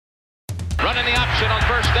Running the option on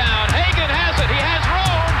first down. Hagan has it. He has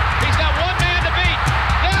room. He's got one man to beat.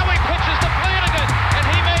 Now he pitches to Flanagan, and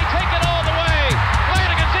he may take it all the way.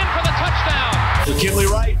 Flanagan's in for the touchdown.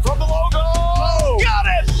 McKinley Wright from the logo. Oh,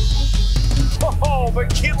 got it! Oh,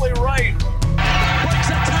 McKinley Wright.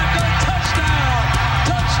 Breaks a tackle. Touchdown.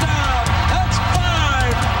 Touchdown. That's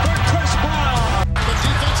 5 for Chris Brown. The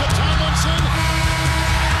defensive Tomlinson.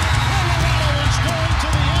 Colorado is going to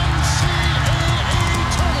the NCAA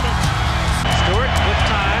tournament. Stewart with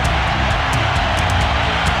time.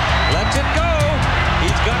 Lets it go.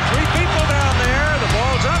 He's got 3 people down there. The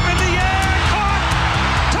ball's up in the air. Caught.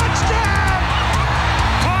 Touchdown.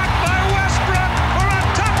 Caught by Westbrook for a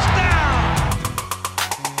touchdown.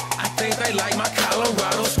 I think they like my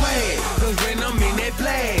Colorado swag, 'cause when I'm in that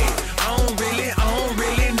flag, I don't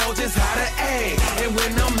really know just how to act. And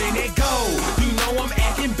when I'm in that goal, you know I'm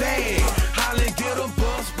acting bad. Holland get a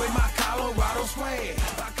bus with my Colorado swag.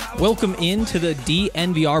 Welcome into the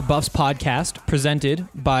DNVR Buffs podcast presented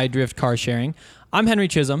by Drift Car Sharing. I'm Henry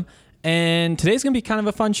Chisholm, and today's going to be kind of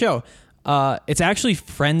a fun show. It's actually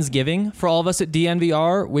Friendsgiving for all of us at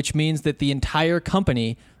DNVR, which means that the entire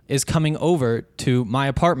company is coming over to my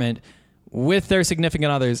apartment with their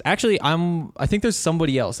significant others. Actually, I think there's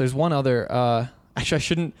somebody else. There's one other. Actually, I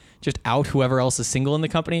shouldn't just out whoever else is single in the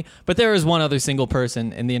company, but there is one other single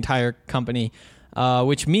person in the entire company,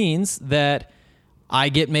 which means that I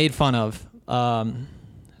get made fun of.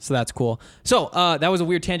 So that's cool. So that was a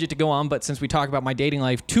weird tangent to go on, but since we talk about my dating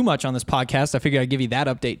life too much on this podcast, I figured I'd give you that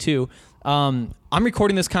update too. I'm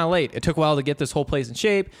recording this kind of late. It took a while to get this whole place in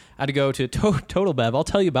shape. I had to go to Total Bev. I'll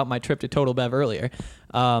tell you about my trip to Total Bev earlier,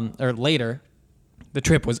 or later. The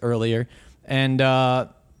trip was earlier. And, it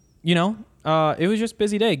was just a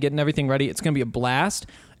busy day getting everything ready. It's going to be a blast.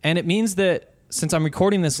 And it means that since I'm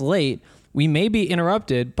recording this late, we may be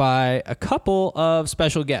interrupted by a couple of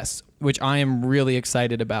special guests, which I am really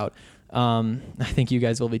excited about. I think you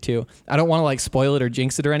guys will be too. I don't want to spoil it or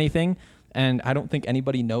jinx it or anything. And I don't think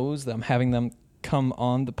anybody knows that I'm having them come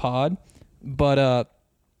on the pod. But,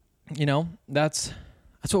 that's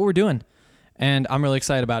what we're doing. And I'm really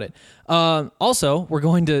excited about it. Also, we're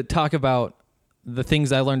going to talk about the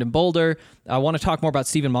things I learned in Boulder. I want to talk more about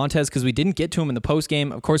Steven Montez because we didn't get to him in the post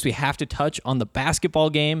game. Of course, we have to touch on the basketball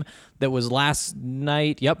game that was last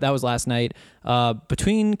night. Yep, that was last night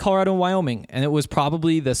between Colorado and Wyoming. And it was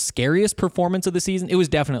probably the scariest performance of the season. It was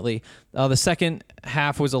definitely. The second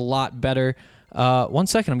half was a lot better. 1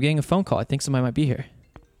 second, I'm getting a phone call. I think somebody might be here.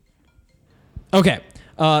 Okay.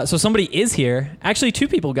 So somebody is here. Actually, 2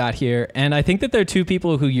 people got here. And I think that they're 2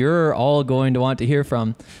 people who you're all going to want to hear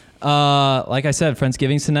from. Like I said,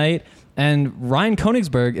 Friendsgiving's tonight, and Ryan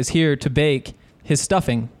Konigsberg is here to bake his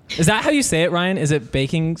stuffing. Is that how you say it, Ryan? Is it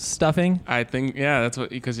baking stuffing? I think, yeah, that's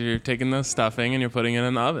what, because you're taking the stuffing and you're putting it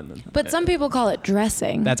in the oven. But some people call it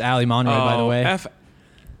dressing. That's Ali Monroy, by the way.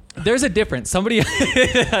 There's a difference. Somebody.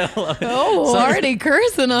 Already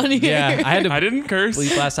cursing on here. Yeah, I didn't curse.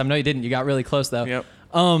 Bleep last time. No, you didn't. You got really close though. Yep.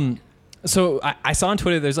 So I saw on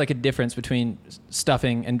Twitter there's a difference between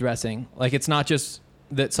stuffing and dressing. It's not just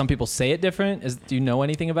that some people say it different. Do you know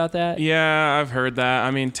anything about that? Yeah, I've heard that.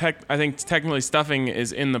 I mean, I think technically stuffing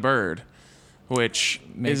is in the bird, which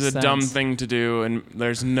Makes is a dumb thing to do, and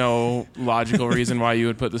there's no logical reason why you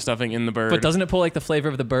would put the stuffing in the bird. But doesn't it pull the flavor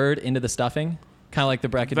of the bird into the stuffing? Kind of like the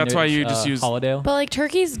Breckenridge. That's why you just use Hollydale. But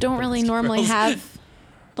turkeys don't really normally have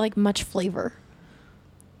much flavor.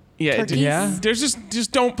 Yeah, Turkeys? There's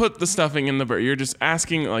just don't put the stuffing in the bird. You're just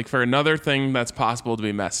asking for another thing that's possible to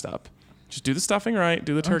be messed up. Just do the stuffing right,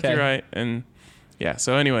 do the turkey right, and yeah.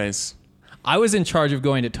 So, anyways, I was in charge of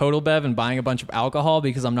going to Total Bev and buying a bunch of alcohol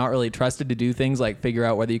because I'm not really trusted to do things like figure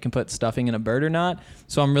out whether you can put stuffing in a bird or not.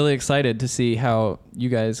 So I'm really excited to see how you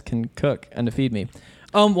guys can cook and to feed me.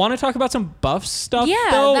 Want to talk about some Buff stuff? Yeah,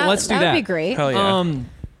 though? Let's do that. That would be great. Hell yeah.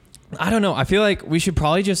 I don't know. I feel like we should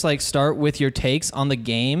probably just start with your takes on the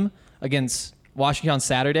game against Washington on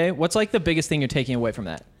Saturday. What's the biggest thing you're taking away from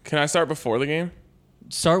that? Can I start before the game?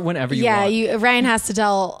 Start whenever you want. Yeah, Ryan has to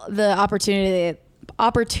tell the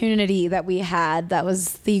opportunity that we had. That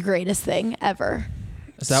was the greatest thing ever.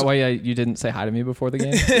 Is that why you didn't say hi to me before the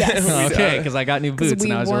game? Yes. Okay, because I got new boots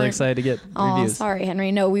and I was really excited to get reviews. Sorry,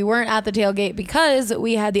 Henry. No, we weren't at the tailgate because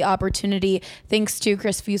we had the opportunity, thanks to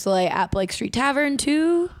Chris Fuselier at Blake Street Tavern,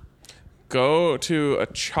 to go to a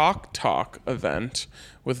Chalk Talk event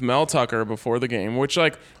with Mel Tucker before the game, which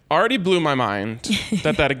already blew my mind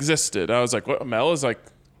that existed. I was like, what? Mel is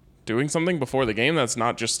doing something before the game that's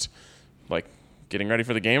not just getting ready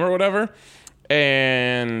for the game or whatever.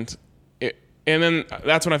 And then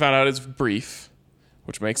that's when I found out it's brief,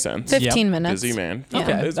 which makes sense. 15 minutes. Busy man.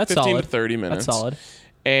 Okay, It's that's 15 solid. to 30 minutes. That's solid.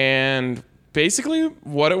 And basically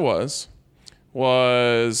what it was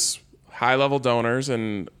high-level donors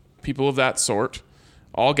and people of that sort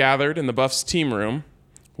all gathered in the Buffs team room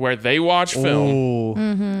where they watch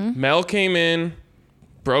film. Mel came in,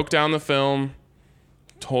 broke down the film,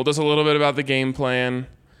 told us a little bit about the game plan,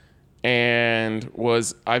 and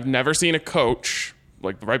I've never seen a coach,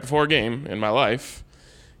 like right before a game in my life.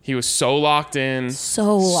 He was so locked in,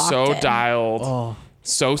 so dialed,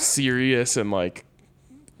 so serious, and like,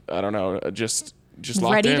 I don't know, just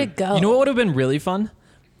locked ready in. to go. You know what would have been really fun?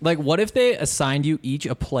 Like, what if they assigned you each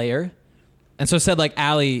a player, and so said like,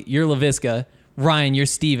 Allie, you're LaVisca, Ryan, you're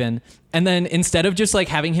Steven, and then instead of just like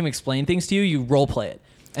having him explain things to you, you role play it.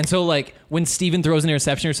 And so like when Steven throws an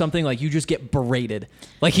interception or something, like you just get berated.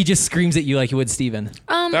 Like he just screams at you like you would Steven.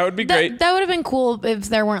 That would be great. That would have been cool if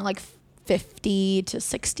there weren't like 50 to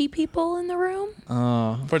 60 people in the room.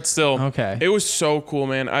 But still, Okay. It was so cool,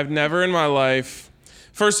 man. I've never in my life,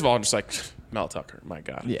 first of all, just like Mel Tucker, my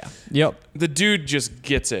God. Yeah. Yep. The dude just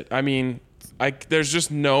gets it. I mean, there's just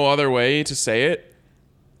no other way to say it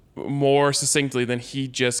more succinctly than he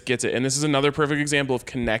just gets it. And this is another perfect example of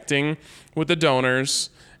connecting with the donors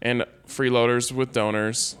and freeloaders with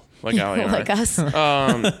donors, like Allie and Like I.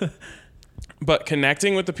 us. But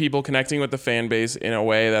connecting with the people, connecting with the fan base in a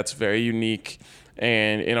way that's very unique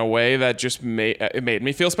and in a way that just made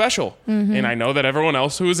me feel special. And I know that everyone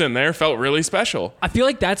else who was in there felt really special. I feel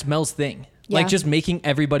like that's Mel's thing. Like Yeah. just making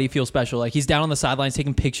everybody feel special. Like he's down on the sidelines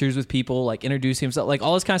taking pictures with people, like introducing himself, like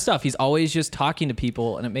all this kind of stuff. He's always just talking to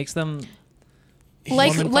people, and it makes them like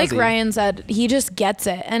warm and like fuzzy. Ryan said, he just gets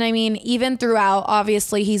it. And I mean, even throughout,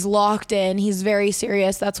 obviously he's locked in. He's very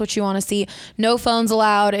serious. That's what you want to see. No phones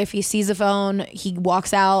allowed. If he sees a phone, he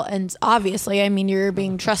walks out. And obviously, I mean, you're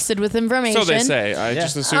being trusted with information. So they say. I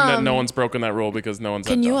just assume that no one's broken that rule because no one's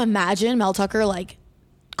Can that you dumb. imagine Mel Tucker like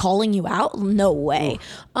calling you out? No way.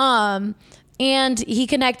 And he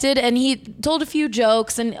connected and he told a few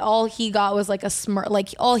jokes, and all he got was like a smirk. Like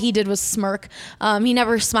all he did was smirk. He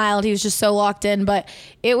never smiled. He was just so locked in. But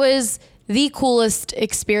it was the coolest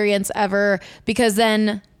experience ever, because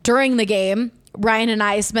then during the game, Ryan and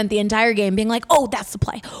I spent the entire game being like, oh, that's the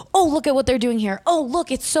play. Oh, look at what they're doing here. Oh,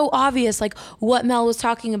 look, it's so obvious, like what Mel was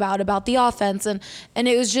talking about the offense. And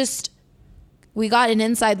it was just, we got an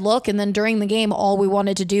inside look. And then during the game, all we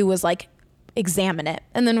wanted to do was like examine it.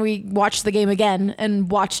 And then we watched the game again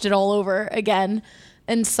and watched it all over again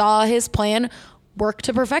and saw his plan work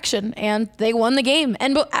to perfection. And they won the game.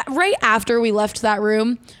 And right after we left that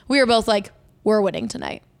room, we were both like, we're winning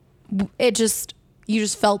tonight. You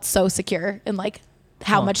just felt so secure in like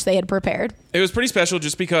how much they had prepared. It was pretty special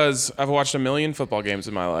just because I've watched a million football games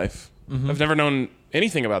in my life. I've never known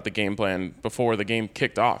anything about the game plan before the game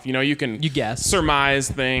kicked off. You know, you guess. surmise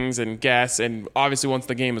things and guess, and obviously once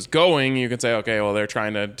the game is going, you can say, okay, well, they're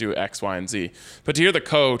trying to do X, Y, and Z. But to hear the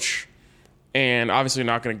coach, and obviously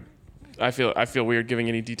not going to, I feel weird giving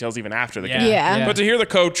any details even after the game. Yeah. But to hear the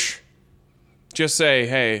coach just say,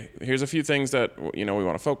 hey, here's a few things that, you know, we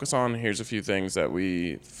want to focus on. Here's a few things that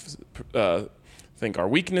we think are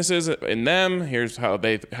weaknesses in them. Here's how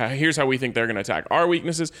we think they're going to attack our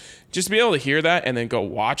weaknesses. Just to be able to hear that and then go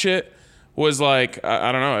watch it was like,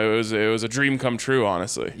 I don't know, it was a dream come true,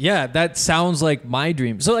 honestly. Yeah, that sounds like my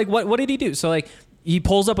dream. So like what did he do? So like he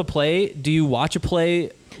pulls up a play. Do you watch a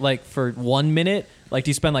play like for 1 minute? Like, do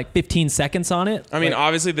you spend like 15 seconds on it? I mean, Like-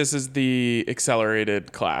 obviously this is the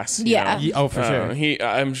accelerated class. you Yeah. know? Oh, for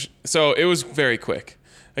sure. So it was very quick.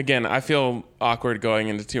 Again, I feel awkward going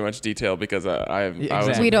into too much detail because I was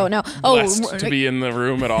Exactly. We don't know. blessed to be in the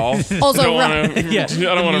room at all. Also, I don't want to. Yeah.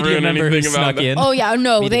 I don't want to Media ruin member who anything about snuck that. in. Oh yeah,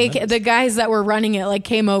 no, Meeting notes. the guys that were running it like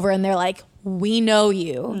came over and they're like, we know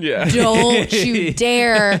you. Yeah. Don't you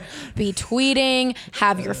dare be tweeting,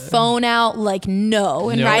 have your phone out. Like, no.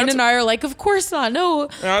 And No. Ryan and I are like, of course not. No.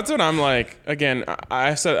 That's what I'm like. Again,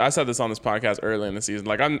 I said this on this podcast early in the season.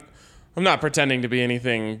 Like I'm not pretending to be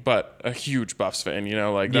anything but a huge Buffs fan. You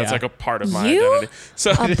know, like that's Yeah. like a part of my You? identity.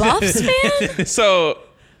 So A Buffs fan? so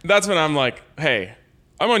that's when I'm like, hey,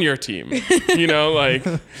 I'm on your team. You know, like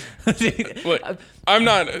I'm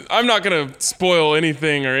not gonna spoil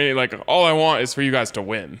anything or any, like all I want is for you guys to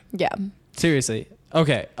win. Yeah. Seriously.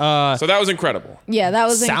 Okay. So that was incredible. Yeah, that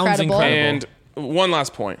was Sounds incredible. incredible. And one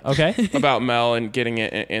last point. Okay. About Mel and getting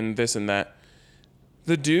it and this and that.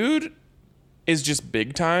 The dude is just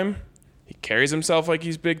big time. He carries himself like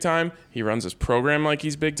he's big time. He runs his program like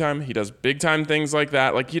he's big time. He does big time things like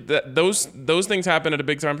that. Like those things happen at a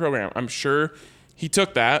big time program. I'm sure he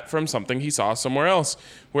took that from something he saw somewhere else,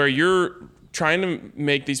 where you're trying to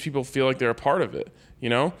make these people feel like they're a part of it. You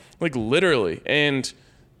know, like literally. And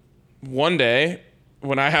one day,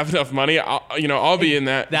 when I have enough money, I'll be in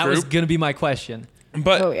that That group. was gonna be my question.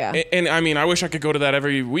 But Oh, yeah. and I mean, I wish I could go to that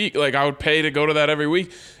every week. Like I would pay to go to that every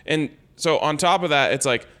week. And so on top of that, it's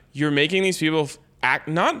like you're making these people act,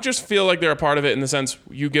 not just feel like they're a part of it in the sense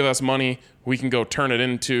you give us money, we can go turn it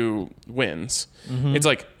into wins. It's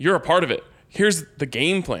like you're a part of it. Here's the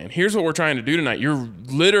game plan. Here's what we're trying to do tonight. You're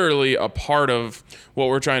literally a part of what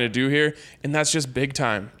we're trying to do here, and that's just big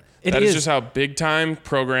time. That is just how big time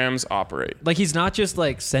programs operate. Like he's not just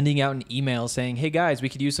like sending out an email saying, "Hey guys, we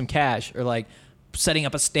could use some cash," or like setting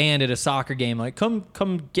up a stand at a soccer game, like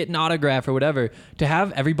come get an autograph or whatever. To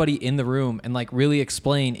have everybody in the room and like really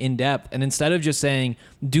explain in depth, and instead of just saying,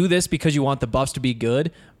 "Do this because you want the Buffs to be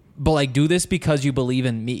good," but like do this because you believe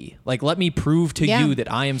in me. Like let me prove to Yeah. you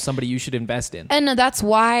that I am somebody you should invest in. And that's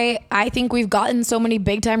why I think we've gotten so many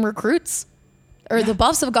big time recruits, or the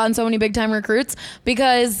Buffs have gotten so many big time recruits,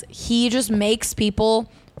 because he just makes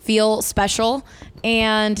people feel special,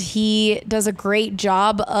 and he does a great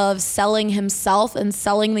job of selling himself and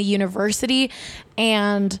selling the university.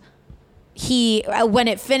 And he, when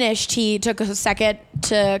it finished, he took a second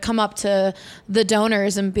to come up to the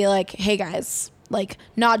donors and be like, "Hey guys," like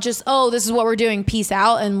not just, "Oh, this is what we're doing, peace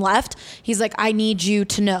out," and left. He's like, "I need you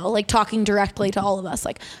to know," like talking directly to all of us,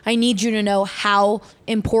 like, "I need you to know how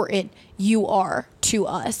important you are to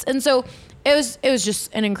us." And so it was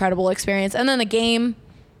just an incredible experience. And then the game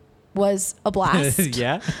was a blast.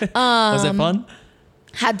 Yeah. Was it fun?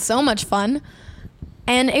 Had so much fun.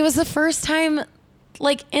 And it was the first time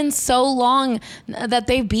like in so long that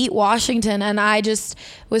they beat Washington. And I just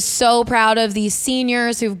was so proud of these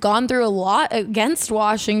seniors who've gone through a lot against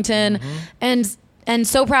Washington, and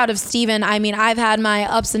so proud of Steven. I mean, I've had my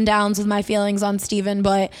ups and downs with my feelings on Steven,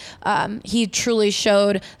 but he truly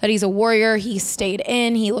showed that he's a warrior. He stayed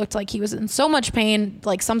in. He looked like he was in so much pain,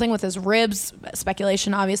 like something with his ribs.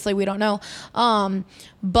 Speculation, obviously, we don't know.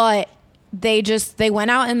 But they went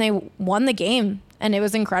out and they won the game, and it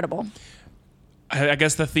was incredible. I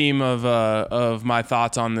guess the theme of my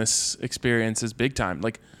thoughts on this experience is big time.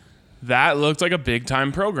 Like that looked like a big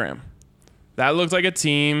time program. That looked like a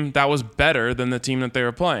team that was better than the team that they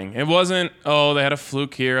were playing. It wasn't, oh, they had a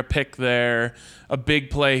fluke here, a pick there, a big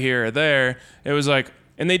play here or there. It was like,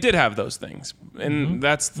 and they did have those things. And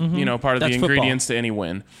that's, part of That's the ingredients to any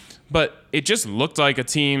win. But it just looked like a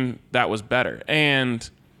team that was better. And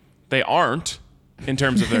they aren't in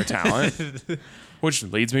terms of their talent, which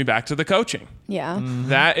leads me back to the coaching. Yeah.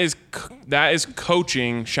 That is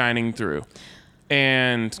coaching shining through.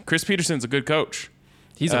 And Chris Peterson's a good coach.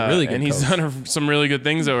 He's a really good and he's coach. done some really good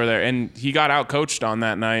things over there. And he got out coached on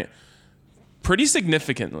that night pretty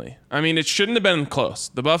significantly. I mean, it shouldn't have been close.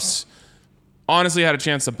 The Buffs honestly had a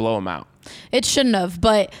chance to blow him out. It shouldn't have,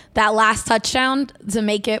 but that last touchdown to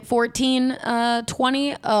make it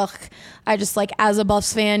 14-20, I just, like, as a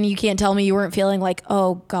Buffs fan, you can't tell me you weren't feeling like,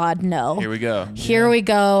 oh, God, no. Here we go. Here we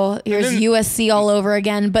go. Here's USC all over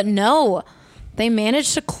again. But no, they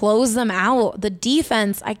managed to close them out. The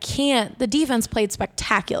defense played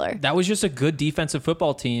spectacular. That was just a good defensive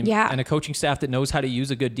football team, Yeah. and a coaching staff that knows how to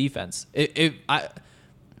use a good defense.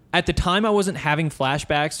 At the time, I wasn't having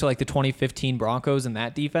flashbacks to like the 2015 Broncos and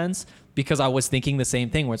that defense, because I was thinking the same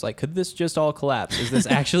thing, where it's like, could this just all collapse? Is this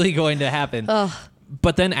actually going to happen?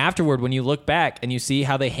 But then afterward, when you look back and you see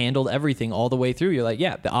how they handled everything all the way through, you're like,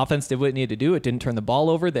 yeah, the offense did what it needed to do. It didn't turn the ball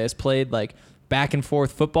over. They just played like back and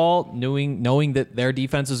forth football, knowing that their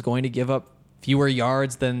defense is going to give up fewer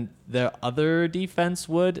yards than the other defense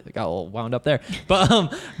would. I got a little wound up there,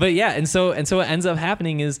 but yeah, and so what ends up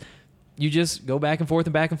happening is you just go back and forth,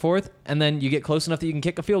 and then you get close enough that you can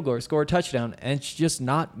kick a field goal or score a touchdown, and it's just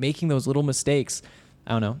not making those little mistakes.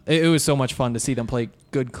 I don't know. It was so much fun to see them play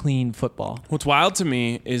good, clean football. What's wild to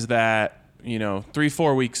me is that,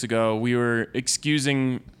 3-4 weeks ago, we were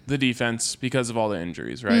excusing the defense because of all the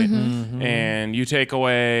injuries, right? And you take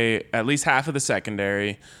away at least half of the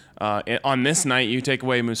secondary. On this night, you take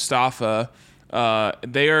away Mustafa.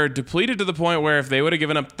 They are depleted to the point where if they would have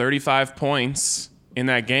given up 35 points in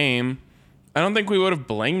that game, I don't think we would have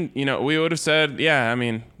blamed, we would have said, yeah, I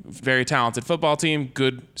mean, very talented football team,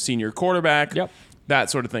 good senior quarterback. Yep. That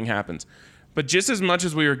sort of thing happens. But just as much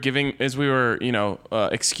as we were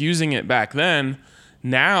excusing it back then,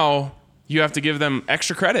 now you have to give them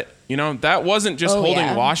extra credit. That wasn't just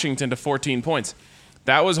holding Washington to 14 points.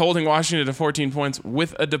 That was holding Washington to 14 points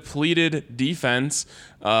with a depleted defense,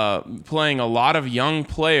 playing a lot of young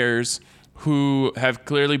players who have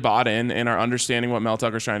clearly bought in and are understanding what Mel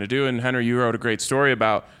Tucker's trying to do. And Henry, you wrote a great story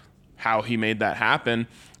about how he made that happen.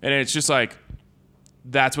 And it's just like,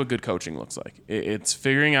 that's what good coaching looks like. It's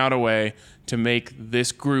figuring out a way to make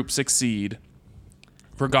this group succeed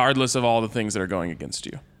regardless of all the things that are going against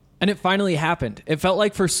you. And it finally happened. It felt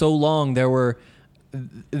like for so long there were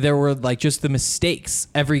like just the mistakes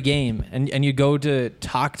every game, and you go to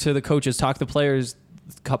talk to the coaches, talk to the players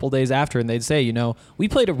a couple days after, and they'd say, we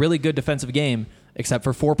played a really good defensive game except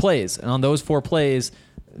for 4 plays, and on those 4 plays,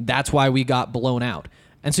 that's why we got blown out.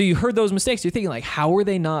 And so you heard those mistakes. You're thinking, like, how are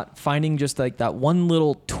they not finding just like that one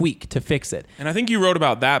little tweak to fix it? And I think you wrote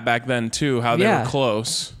about that back then too, how they were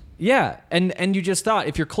close. Yeah, and you just thought,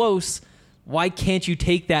 if you're close, why can't you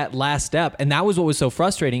take that last step? And that was what was so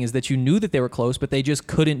frustrating, is that you knew that they were close, but they just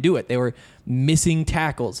couldn't do it. They were missing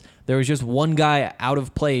tackles. There was just one guy out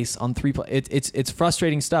of place on 3 plays. It's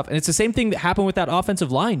frustrating stuff. And it's the same thing that happened with that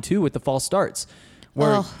offensive line too, with the false starts,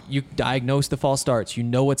 where you diagnose the false starts. You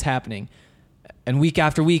know what's happening. And week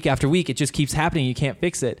after week after week, it just keeps happening. You can't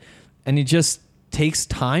fix it. And it just takes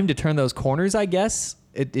time to turn those corners, I guess.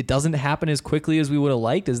 It doesn't happen as quickly as we would have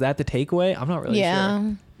liked. Is that the takeaway? I'm not really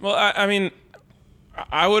sure. Well, I mean,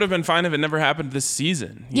 I would have been fine if it never happened this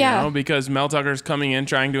season. You know, because Mel Tucker's coming in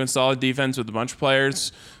trying to install a defense with a bunch of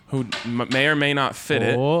players who may or may not fit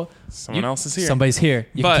it. Someone else is here. Somebody's here.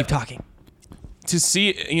 You can keep talking. To see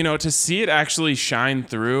it actually shine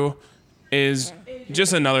through is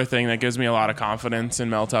just another thing that gives me a lot of confidence in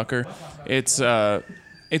Mel Tucker. It's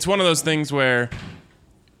one of those things where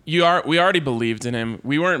we already believed in him.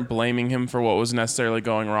 We weren't blaming him for what was necessarily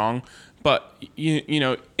going wrong, but you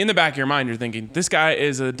know, in the back of your mind, you're thinking, this guy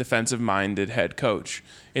is a defensive-minded head coach.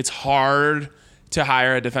 It's hard to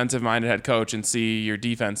hire a defensive-minded head coach and see your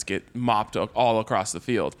defense get mopped all across the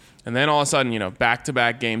field. And then all of a sudden,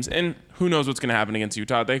 back-to-back games, and who knows what's going to happen against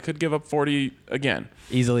Utah? They could give up 40 again.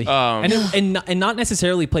 Easily. And not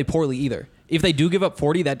necessarily play poorly either. If they do give up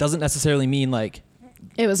 40, that doesn't necessarily mean like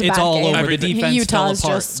it's all game. over. The defense Utah's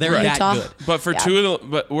fell apart. just They're that Utah. good. But for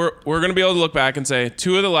we're going to be able to look back and say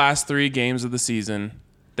 2 of the last 3 games of the season,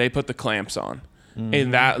 they put the clamps on.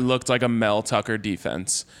 And that looked like a Mel Tucker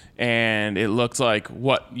defense. And it looked like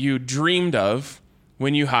what you dreamed of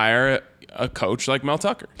when you hire a coach like Mel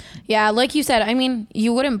Tucker. Yeah, like you said, I mean,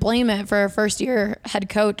 you wouldn't blame it for a first-year head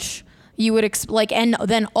coach. You would and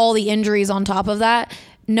then all the injuries on top of that.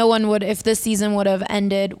 No one would, if this season would have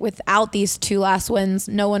ended without these 2 last wins,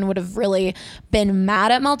 no one would have really been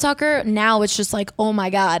mad at Mel Tucker. Now it's just like, oh my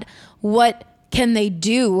God, what can they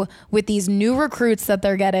do with these new recruits that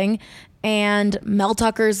they're getting and Mel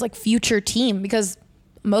Tucker's like future team? Because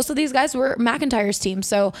most of these guys were McIntyre's team.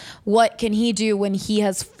 So what can he do when he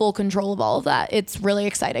has full control of all of that? It's really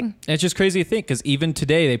exciting. And it's just crazy to think, because even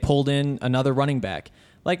today they pulled in another running back.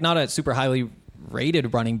 Like, not a super highly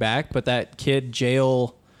rated running back, but that kid,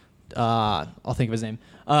 Jail, I'll think of his name.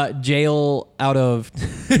 Jail out of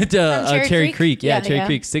Cherry Creek. Yeah, Cherry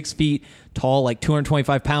Creek. 6 feet tall, like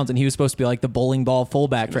 225 pounds, and he was supposed to be like the bowling ball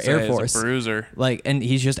fullback for Air Force. He's a bruiser. And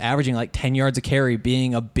he's just averaging like 10 yards a carry,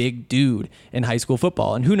 being a big dude in high school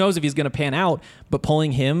football. And who knows if he's going to pan out, but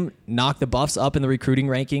pulling him knocked the Buffs up in the recruiting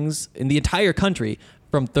rankings in the entire country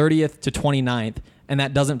from 30th to 29th, and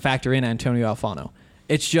that doesn't factor in Antonio Alfano.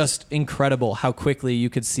 It's just incredible how quickly you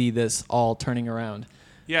could see this all turning around.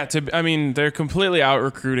 Yeah, they're completely out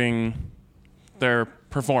recruiting their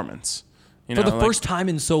performance. For the first time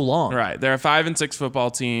in so long. Right. They're a 5-6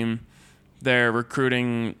 football team. They're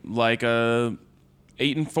recruiting like a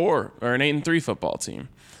 8-4 or an 8-3 football team.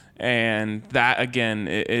 And that again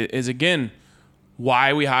is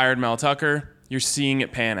why we hired Mel Tucker. You're seeing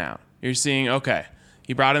it pan out. You're seeing, okay,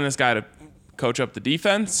 he brought in this guy to coach up the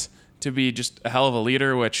defense, to be just a hell of a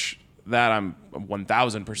leader, which that I'm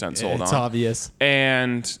 1,000% sold on. It's obvious.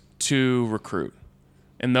 And to recruit.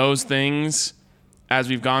 And those things, as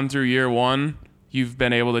we've gone through year 1, you've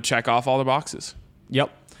been able to check off all the boxes. Yep.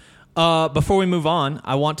 Before we move on,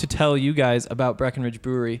 I want to tell you guys about Breckenridge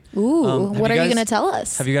Brewery. Ooh, what are you going to tell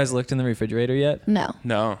us? Have you guys looked in the refrigerator yet?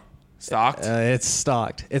 No. Stocked? It's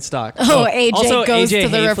stocked. Oh, AJ also, goes AJ to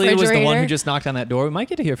the Hayfley refrigerator. was the one who just knocked on that door. We might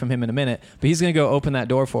get to hear from him in a minute, but he's going to go open that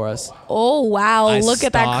door for us. Oh, wow. Look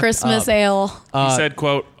at that stocked Christmas up. ale. He said,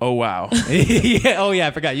 quote, "Oh, wow."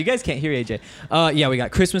 I forgot. You guys can't hear AJ. We got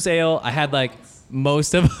Christmas ale. I had like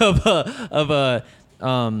most of a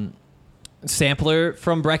sampler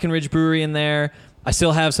from Breckenridge Brewery in there. I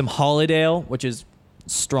still have some Holiday Ale, which is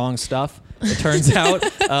strong stuff, it turns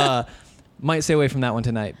out. Might stay away from that one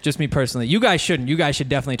tonight. Just me personally. You guys shouldn't. You guys should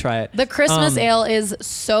definitely try it. The Christmas ale is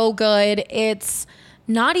so good. It's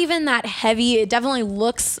not even that heavy. It definitely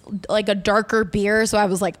looks like a darker beer. So I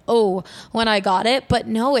was like, oh, when I got it. But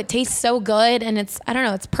no, it tastes so good. And it's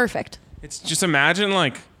perfect. It's just imagine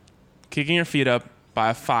like kicking your feet up by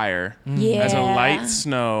a fire as a light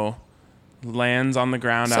snow lands on the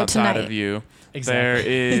ground outside of you. Exactly. There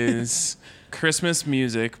is Christmas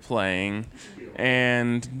music playing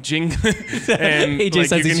and and AJ like,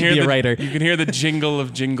 says he should be a writer. You can hear the jingle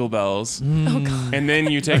of jingle bells. Oh God. And then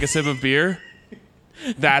you take a sip of beer.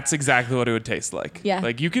 That's exactly what it would taste like. Yeah.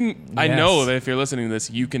 Like you can, I know that if you're listening to this,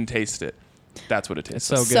 you can taste it. That's what it tastes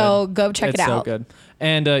like. So good. So go check It's it so out. good.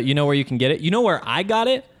 And you know where you can get it? You know where I got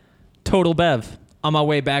it? Total Bev. On my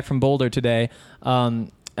way back from Boulder today.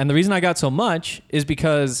 And the reason I got so much is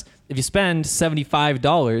because if you spend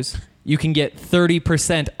 $75, you can get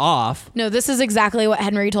 30% off. No, this is exactly what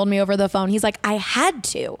Henry told me over the phone. He's like, I had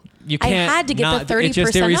to. You I can't had to get not- the 30% it's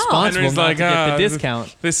just off. irresponsible. Henry's not like, to get the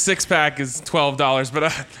discount. This 6-pack is $12, but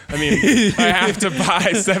I mean, I have to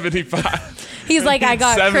buy 75. He's like, I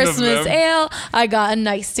got 7 of Christmas them. ale. I got a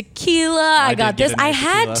nice tequila. I got did this. get a I nice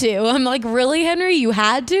had tequila. to. I'm like, really, Henry? You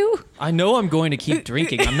had to? I know I'm going to keep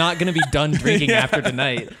drinking. I'm not going to be done drinking after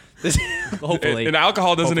tonight. This, hopefully. And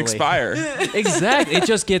alcohol doesn't Hopefully. expire. Exactly. It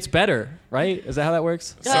just gets better, right? Is that how that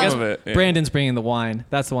works? Some I guess of it, yeah. Brandon's bringing the wine.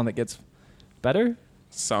 That's the one that gets better.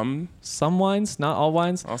 Some. Some wines, not all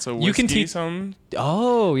wines. Also, you can whiskey, teach. some.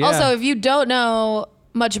 Oh yeah. Also, if you don't know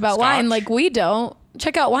much about wine Scotch. like we don't,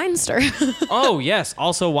 check out Winester. oh yes.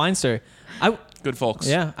 Also Winester. Good folks.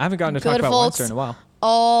 Yeah, I haven't gotten to talk Good about folks. Winester in a while.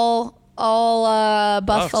 all Buff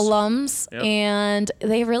Buffs. alums, Yep. and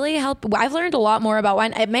they really help. I've learned a lot more about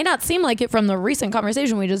wine. It may not seem like it from the recent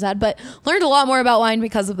conversation we just had, but learned a lot more about wine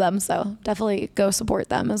because of them. So definitely go support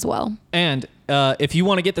them as well. And if you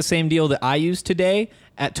want to get the same deal that I used today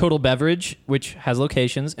at Total Beverage, which has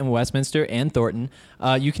locations in Westminster and Thornton,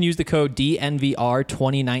 you can use the code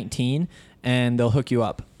DNVR2019 and they'll hook you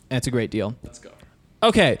up. And it's a great deal. Let's go.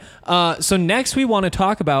 Okay, so next we want to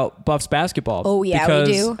talk about Buffs basketball. Oh, yeah, we because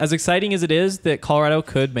do. As exciting as it is that Colorado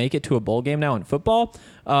could make it to a bowl game now in football,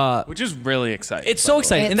 Which is really exciting. it's so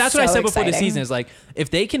exciting. And It's that's what I so said before the exciting. season is like, if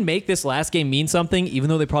they can make this last game mean something, even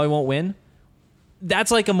though they probably won't win, that's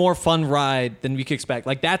like a more fun ride than we could expect.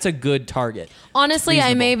 Like that's a good target. Honestly,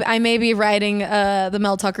 I Reasonable. may be riding the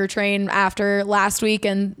Mel Tucker train after last week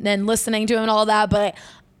and listening to him and all that, but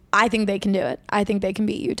I think they can do it. I think they can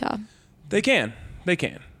beat Utah. They can.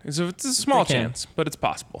 It's a small They can. chance, but it's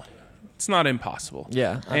possible. It's not impossible.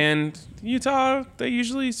 Yeah. And Utah, they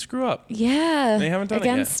usually screw up. Yeah, They haven't done it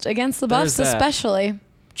yet. against the Buffs, There's that. especially.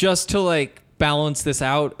 Just to like balance this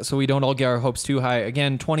out so we don't all get our hopes too high.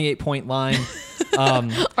 Again, 28-point line.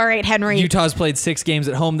 All right, Henry. Utah's played 6 games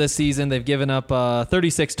at home this season. They've given up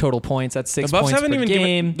 36 total points. That's 6 The Buffs points haven't per even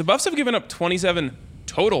game. the Buffs have given up 27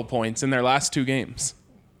 total points in their last 2 games.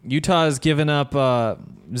 Utah has given up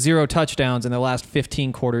 0 touchdowns in their last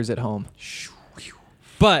 15 quarters at home.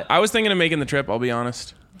 But I was thinking of making the trip, I'll be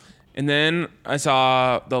honest. And then I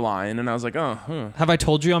saw the line and I was like, oh, have I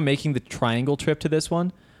told you I'm making the triangle trip to this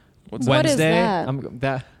one? what's What is Wednesday.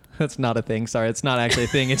 that? That's not a thing. Sorry, it's not actually a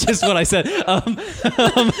thing. It's just what I said.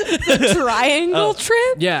 Triangle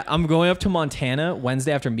trip? Yeah, I'm going up to Montana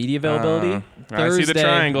Wednesday after media availability. I see the Thursday.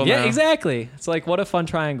 triangle Yeah, now. exactly. It's like what a fun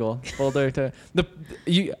triangle. Boulder to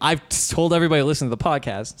I've told everybody to listen to the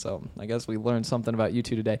podcast, so I guess we learned something about you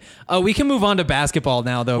two today. We can move on to basketball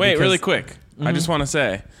now, though. Wait, because- really quick. I just want to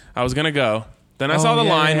say, I was going to go. Then I Oh, saw the yeah,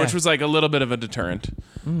 line, yeah. which was like a little bit of a deterrent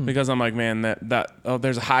because I'm like, man,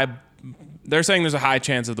 there's a high, they're saying there's a high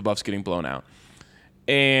chance of the Buffs getting blown out.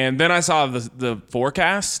 And then I saw the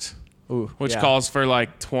forecast, which yeah. calls for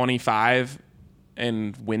like 25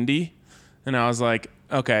 and windy. And I was like,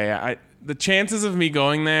 okay, the chances of me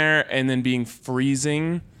going there and then being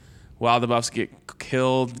freezing while the Buffs get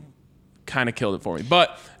killed kind of killed it for me.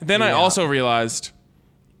 But then I Yeah. also realized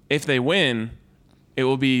if they win, it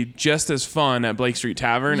will be just as fun at Blake Street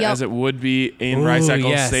Tavern Yep. as it would be in Ooh, Rice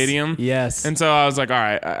Eccles yes. Stadium. Yes. And so I was like, all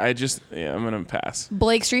right, I'm going to pass.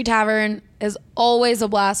 Blake Street Tavern is always a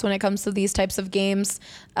blast when it comes to these types of games.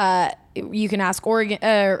 You can ask Oregon.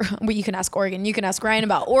 You can ask Oregon. You can ask Ryan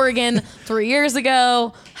about Oregon 3 years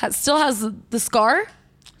ago. Still has the scar.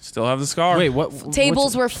 Still have the scar. Wait, what?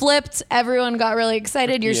 Tables were flipped. Everyone got really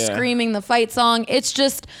excited. You're Yeah. screaming the fight song. It's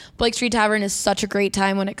just Blake Street Tavern is such a great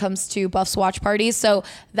time when it comes to Buffs watch parties. So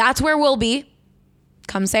that's where we'll be.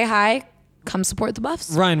 Come say hi. Come support the Buffs.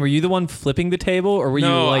 Ryan, were you the one flipping the table, or were you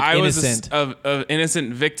No, like I innocent? was a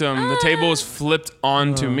innocent victim. The table was flipped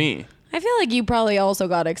onto me. I feel like you probably also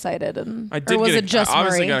got excited, and I did or was get it just I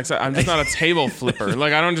obviously Murray? got excited. I'm just not a table flipper.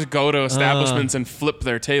 Like I don't just go to establishments and flip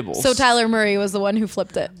their tables. So Tyler Murray was the one who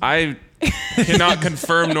flipped it. I cannot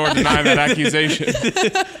confirm nor deny that accusation.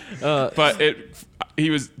 But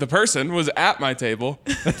the person was at my table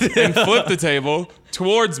and flipped the table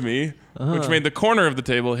towards me, which made the corner of the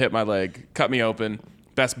table hit my leg, cut me open.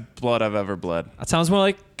 Best blood I've ever bled. That sounds more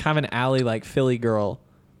like kind of an alley, like Philly girl.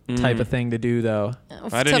 type of thing to do though.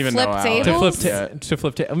 I didn't even know Alex. To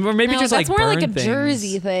flip tables, or maybe No, just that's like more burn like a things.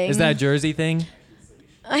 Jersey thing. Is that a Jersey thing?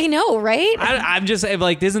 I know, right? I'm just saying,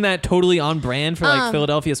 like, isn't that totally on brand for like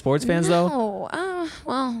Philadelphia sports fans though? Oh,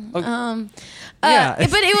 well, Yeah. but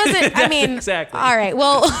it wasn't. I mean, Exactly. All right,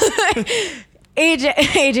 well,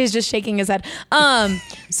 AJ's just shaking his head.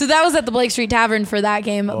 So that was at the Blake Street Tavern for that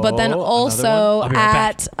game, but then Oh, also another one? I'll be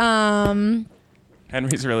right at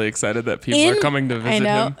Henry's really excited that people are coming to visit I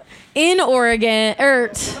know. him. In Oregon,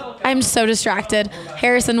 I'm so distracted.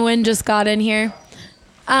 Harrison Wind just got in here.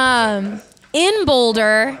 In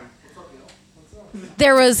Boulder,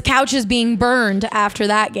 there was couches being burned after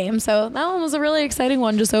that game, so that one was a really exciting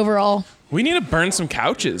one just overall. We need to burn some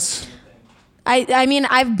couches. I mean,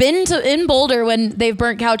 I've been in Boulder when they've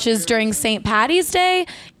burnt couches during St. Patty's Day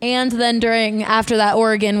and then after that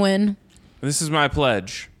Oregon win. This is my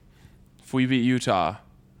pledge. If we beat Utah,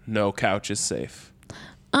 no couch is safe.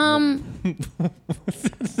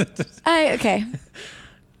 Okay.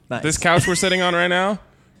 Nice. This couch we're sitting on right now,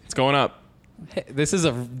 it's going up. Hey, this is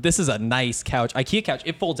a nice couch. IKEA couch.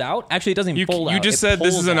 It folds out. Actually, it doesn't even fold out. You just It said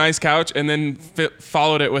this pulls is a out. nice couch, and then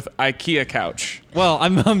followed it with IKEA couch. Well,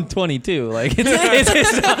 I'm 22. Like it's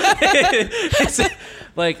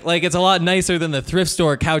like it's a lot nicer than the thrift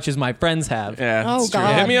store couches my friends have. Yeah. Oh, it's true.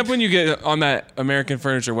 God. Hit me up when you get on that American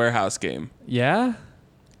Furniture Warehouse game. Yeah.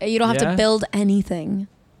 You don't have Yeah. to build anything.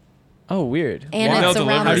 Oh, weird. And Well, it's they'll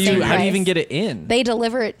around deliver the it. same How do you price. even get it in? They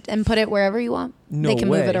deliver it and put it wherever you want. No they can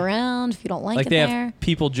move way. it around if you don't like Like it they there. have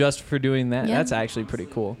people just for doing that. Yeah. That's actually pretty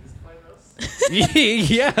cool.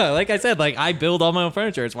 Yeah, like I said, like I build all my own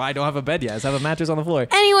furniture. It's why I don't have a bed yet. I just have a mattress on the floor.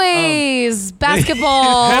 Anyways,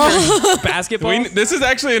 basketball. Basketball. This is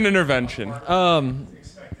actually an intervention.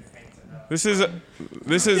 This is an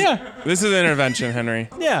intervention, Henry.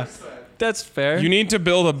 Yeah, that's fair. You need to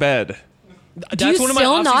build a bed. Do you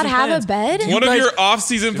still not have a bed? One of guys- your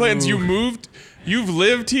off-season plans. You've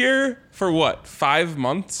lived here for what? 5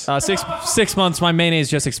 months? 6 months. My mayonnaise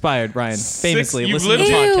just expired, Ryan. Famously, you've listen to the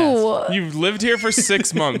lived- podcast. Ew. You've lived here for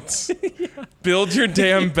 6 months. Build your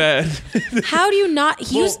damn bed. How do you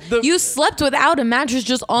not? You slept without a mattress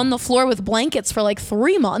just on the floor with blankets for like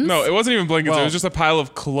 3 months. No, it wasn't even blankets. It Well- was just a pile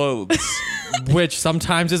of clothes. Which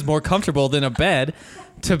sometimes is more comfortable than a bed.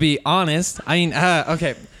 To be honest, I mean,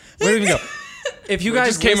 okay, where do we go? If you I guys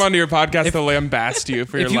just came listen- onto your podcast to lambast you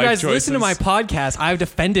for your if you life guys choices. listen to my podcast, I've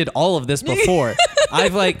defended all of this before.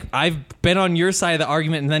 I've been on your side of the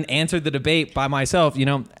argument and then answered the debate by myself. You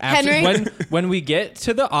know, after Henry? when we get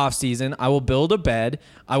to the off season, I will build a bed.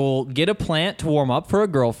 I will get a plant to warm up for a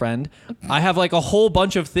girlfriend. I have like a whole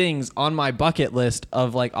bunch of things on my bucket list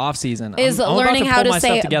of like off season. Is I'm about learning how pull to my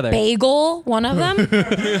stuff say together. bagel one of them?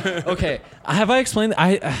 Okay, have I explained?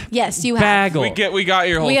 Yes, you have. Bagel. we got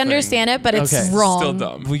your whole We thing. understand it, but it's Okay. wrong. Still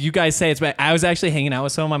dumb. Well, you guys say it's bad. I was actually hanging out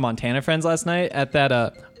with some of my Montana friends last night at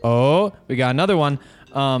that. We got another one.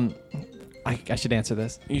 I should answer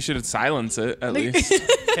this. You should silence it at least.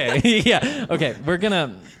 Okay. Yeah. Okay. We're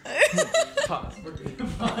gonna.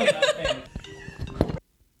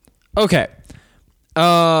 Okay.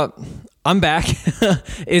 I'm back.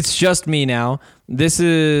 It's just me now. This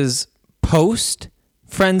is post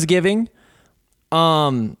Friendsgiving.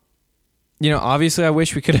 You know, obviously I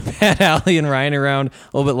wish we could have had Allie and Ryan around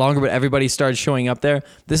a little bit longer, but everybody started showing up there.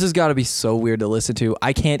 This has got to be so weird to listen to.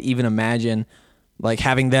 I can't even imagine like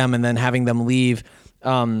having them and then having them leave.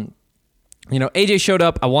 You know, AJ showed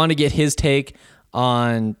up. I wanted to get his take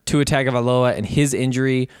on Tua Tagovailoa and his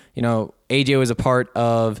injury. You know, AJ was a part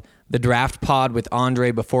of the draft pod with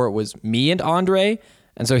Andre before it was me and Andre.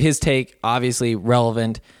 And so his take, obviously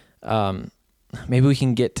relevant. Maybe we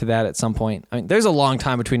can get to that at some point. I mean, there's a long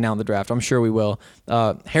time between now and the draft. I'm sure we will.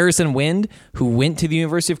 Harrison Wind, who went to the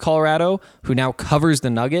University of Colorado, who now covers the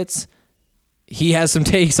Nuggets, he has some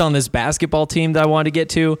takes on this basketball team that I wanted to get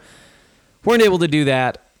to. Weren't able to do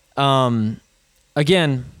that.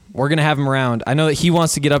 Again, we're going to have him around. I know that he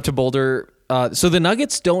wants to get up to Boulder. So the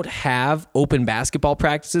Nuggets don't have open basketball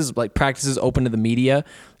practices, like practices open to the media.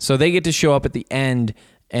 So they get to show up at the end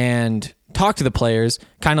and talk to the players,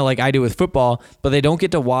 kind of like I do with football, but they don't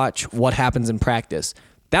get to watch what happens in practice.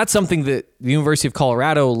 That's something that the University of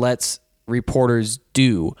Colorado lets reporters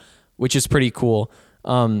do, which is pretty cool.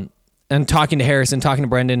 And talking to Harrison, talking to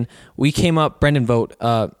Brendan, Brendan Vogt,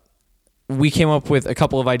 we came up with a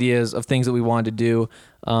couple of ideas of things that we wanted to do.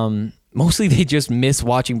 Mostly they just miss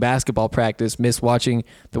watching basketball practice, miss watching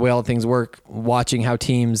the way all things work, watching how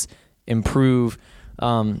teams improve.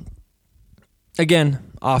 Again,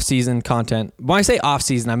 off-season content. When I say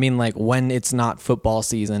off-season, I mean like when it's not football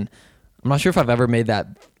season. I'm not sure if I've ever made that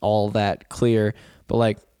all that clear, but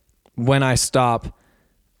like when I stop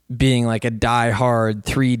being like a diehard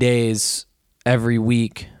 3 days every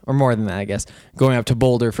week, or more than that, I guess, going up to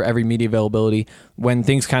Boulder for every media availability when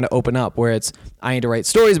things kind of open up, where it's, I need to write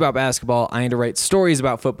stories about basketball, I need to write stories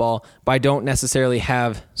about football, but I don't necessarily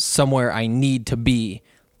have somewhere I need to be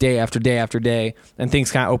day after day after day, and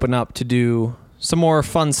things kind of open up to do some more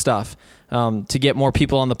fun stuff, to get more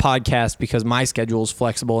people on the podcast because my schedule is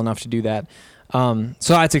flexible enough to do that.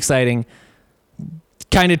 So that's exciting.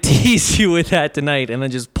 Kind of teased you with that tonight and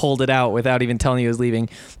then just pulled it out without even telling you I was leaving.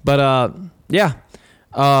 But yeah,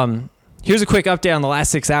 here's a quick update on the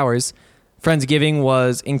last 6 hours. Friendsgiving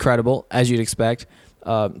was incredible, as you'd expect.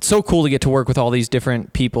 So cool to get to work with all these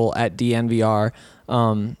different people at DNVR.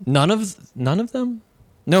 None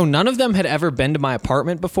of them had ever been to my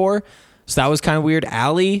apartment before, so that was kind of weird.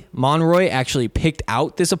 Allie Monroy actually picked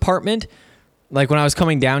out this apartment. Like when I was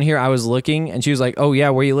coming down here, I was looking, and she was like, "Oh yeah,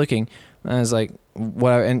 where are you looking?" And I was like,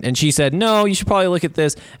 "What?" And she said, "No, you should probably look at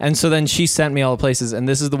this." And so then she sent me all the places, and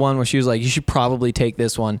this is the one where she was like, "You should probably take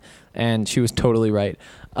this one," and she was totally right.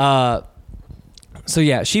 So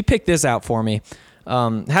yeah, she picked this out for me.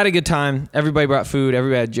 Had a good time. Everybody brought food.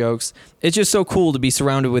 Everybody had jokes. It's just so cool to be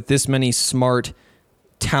surrounded with this many smart,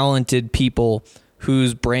 talented people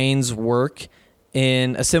whose brains work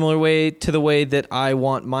in a similar way to the way that I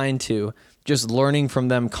want mine to. Just learning from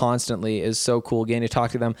them constantly is so cool. Getting to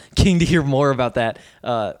talk to them, getting to hear more about that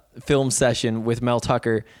film session with Mel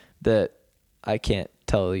Tucker that I can't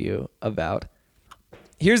tell you about.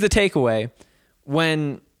 Here's the takeaway.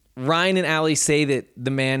 When Ryan and Allie say that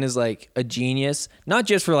the man is like a genius, not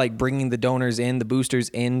just for like bringing the donors in, the boosters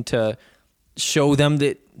in to show them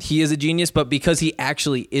that he is a genius, but because he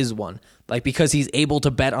actually is one. Like because he's able to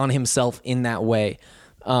bet on himself in that way.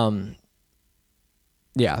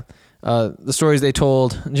 Yeah. The stories they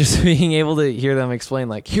told, just being able to hear them explain,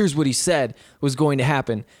 like, here's what he said was going to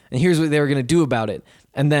happen, and here's what they were going to do about it.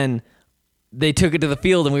 And then they took it to the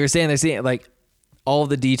field, and we were saying they're seeing like all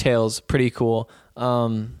the details. Pretty cool.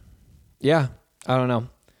 Yeah, I don't know.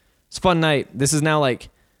 It's a fun night. This is now like,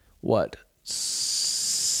 what,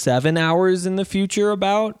 7 hours in the future,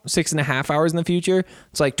 about 6.5 hours in the future.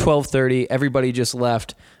 It's like 12:30. Everybody just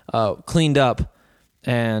left, cleaned up,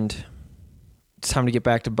 and it's time to get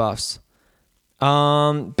back to Buffs.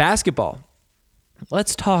 Basketball.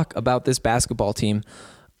 Let's talk about this basketball team.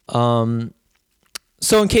 So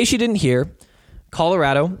in case you didn't hear,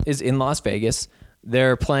 Colorado is in Las Vegas.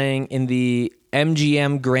 They're playing in the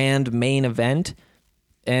MGM Grand main event,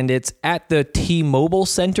 and it's at the T-Mobile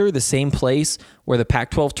Center, the same place where the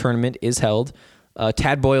Pac-12 tournament is held.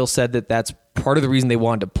 Tad Boyle said that that's part of the reason they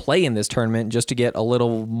wanted to play in this tournament, just to get a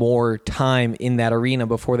little more time in that arena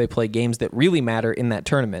before they play games that really matter in that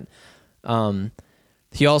tournament.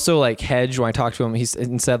 He also like hedged when I talked to him. He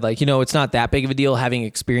said like, it's not that big of a deal having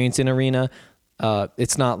experience in arena.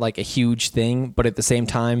 It's not like a huge thing, but at the same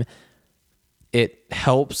time, it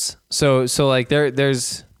helps. So like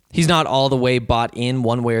there's he's not all the way bought in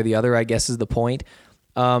one way or the other, I guess is the point.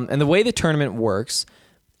 And the way the tournament works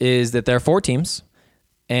is that there are 4 teams,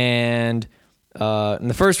 and in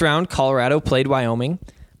the first round, Colorado played Wyoming,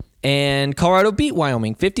 and Colorado beat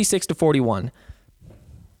Wyoming 56-41.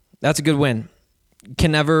 That's a good win.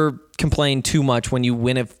 Can never complain too much when you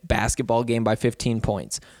win a basketball game by 15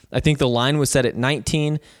 points. I think the line was set at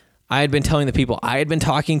 19. I had been telling the people I had been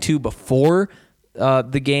talking to before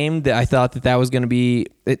the game that I thought that was going to be,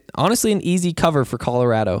 honestly, an easy cover for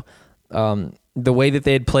Colorado. The way that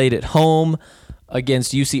they had played at home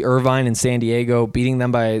against UC Irvine in San Diego, beating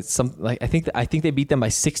them by I think they beat them by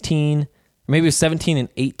 16, maybe it was 17 and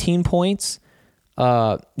 18 points.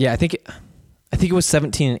 I think it was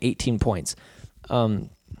 17 and 18 points.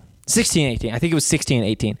 16 and 18. I think it was 16 and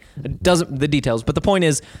 18. It doesn't the details, but the point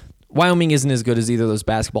is Wyoming isn't as good as either of those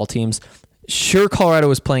basketball teams. Sure, Colorado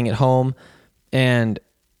was playing at home, and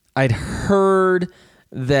I'd heard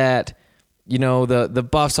that the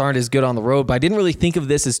Buffs aren't as good on the road, but I didn't really think of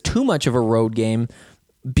this as too much of a road game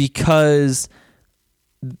because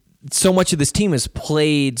so much of this team has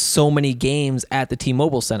played so many games at the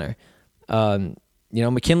T-Mobile Center.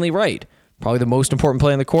 McKinley Wright, probably the most important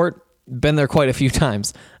player on the court, been there quite a few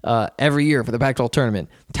times every year for the Pac-12 tournament.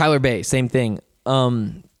 Tyler Bay, same thing.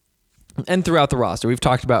 And throughout the roster, we've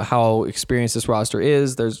talked about how experienced this roster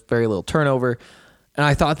is. There's very little turnover. And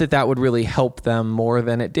I thought that would really help them more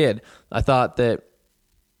than it did. I thought that,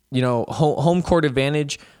 home court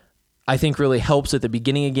advantage, I think really helps at the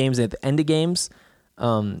beginning of games and at the end of games,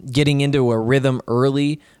 getting into a rhythm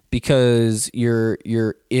early because you're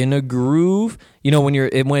in a groove. When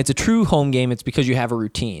it's a true home game, it's because you have a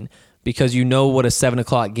routine, because you know what a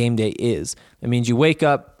 7:00 game day is. It means you wake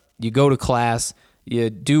up, you go to class, you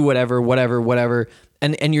do whatever,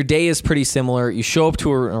 and your day is pretty similar. You show up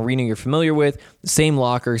to an arena you're familiar with, same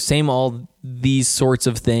locker, same all these sorts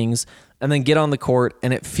of things, and then get on the court,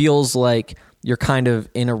 and it feels like you're kind of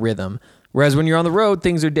in a rhythm. Whereas when you're on the road,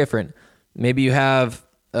 things are different. Maybe you have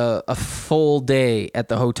a full day at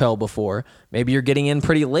the hotel before. Maybe you're getting in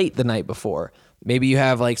pretty late the night before. Maybe you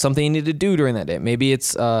have like something you need to do during that day. Maybe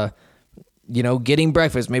it's getting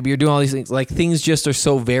breakfast. Maybe you're doing all these things. Like, things just are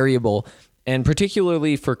so variable. And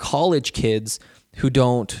particularly for college kids who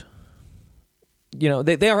don't,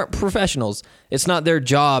 they aren't professionals. It's not their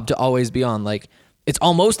job to always be on. Like, it's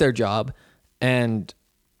almost their job, and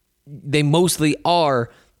they mostly are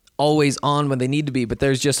always on when they need to be, but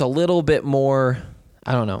there's just a little bit more,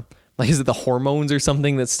 I don't know, like, is it the hormones or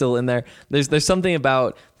something that's still in there? There's something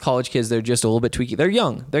about college kids, they're just a little bit tweaky. They're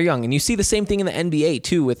young. And you see the same thing in the NBA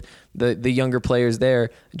too with the younger players there.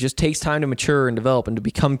 It just takes time to mature and develop and to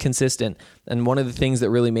become consistent. And one of the things that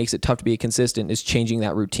really makes it tough to be consistent is changing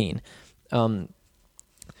that routine.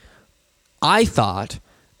 I thought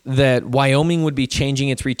that Wyoming would be changing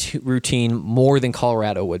its routine more than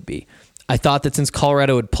Colorado would be. I thought that since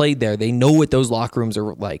Colorado had played there, they know what those locker rooms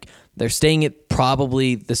are like. They're staying at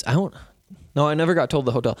probably this. I never got told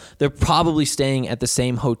the hotel. They're probably staying at the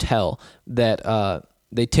same hotel that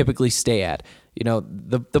they typically stay at.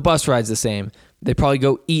 The bus ride's the same. They probably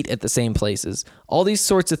go eat at the same places. All these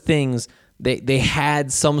sorts of things. They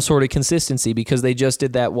had some sort of consistency because they just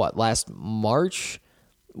did that. Last March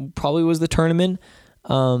probably was the tournament.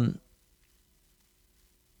 Turns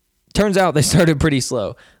out they started pretty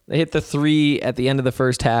slow. They hit the 3 at the end of the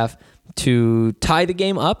first half to tie the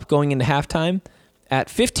game up going into halftime at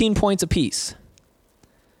 15 points apiece.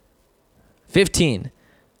 15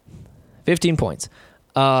 points.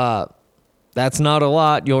 That's not a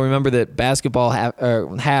lot. You'll remember that basketball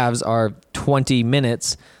halves are 20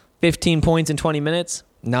 minutes. 15 points in 20 minutes,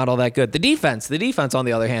 not all that good. The defense, on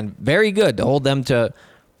the other hand, very good to hold them to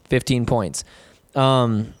 15 points.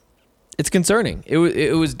 It's concerning.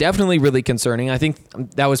 It was definitely really concerning. I think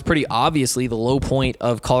that was pretty obviously the low point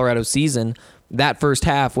of Colorado's season, that first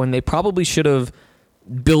half, when they probably should have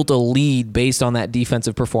built a lead based on that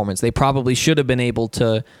defensive performance. They probably should have been able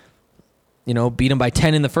to, beat them by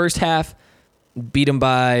 10 in the first half, beat them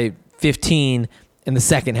by 15 in the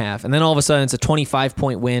second half. And then all of a sudden it's a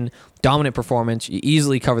 25-point win, dominant performance. You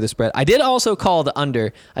easily cover the spread. I did also call the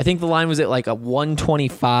under. I think the line was at like a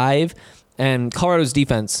 125, and Colorado's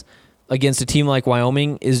defense against a team like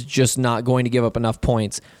Wyoming is just not going to give up enough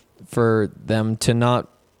points for them to not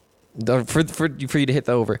for you to hit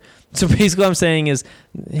the over. So basically what I'm saying is,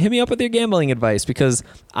 hit me up with your gambling advice, because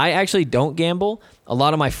I actually don't gamble. A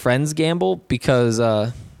lot of my friends gamble because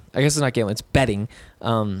I guess it's not gambling, it's betting.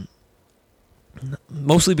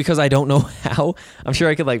 Mostly because I don't know how. I'm sure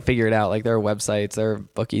I could figure it out. Like, there are websites, there are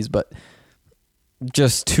bookies, but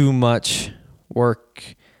just too much work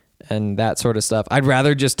and that sort of stuff. I'd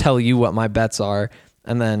rather just tell you what my bets are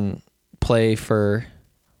and then play for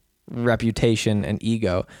reputation and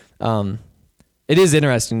ego. It is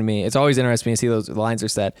interesting to me. It's always interesting to see those lines are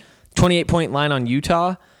set. 28-point line on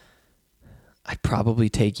Utah. I'd probably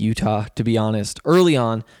take Utah, to be honest. Early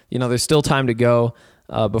on, there's still time to go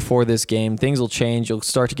before this game. Things will change. You'll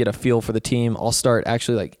start to get a feel for the team. I'll start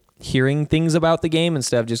actually hearing things about the game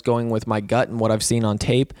instead of just going with my gut and what I've seen on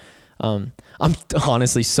tape. I'm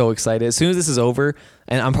honestly so excited. As soon as this is over,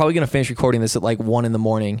 and I'm probably going to finish recording this at 1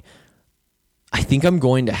 a.m, I think I'm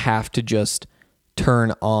going to have to just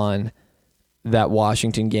turn on that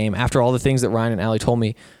Washington game. After all the things that Ryan and Allie told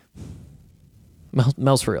me,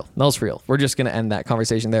 Mel's for real. We're just going to end that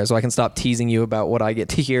conversation there so I can stop teasing you about what I get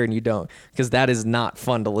to hear and you don't, because that is not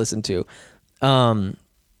fun to listen to. But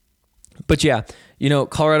yeah,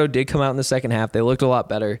 Colorado did come out in the second half. They looked a lot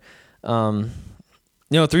better.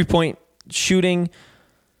 3-point shooting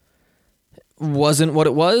wasn't what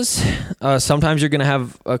it was. Sometimes you're going to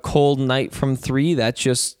have a cold night from 3.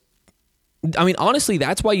 Honestly,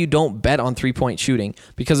 that's why you don't bet on 3-point shooting,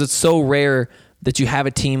 because it's so rare that you have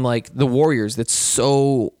a team like the Warriors that's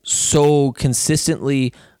so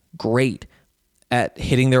consistently great at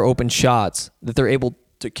hitting their open shots that they're able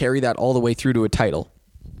to carry that all the way through to a title.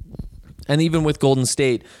 And even with Golden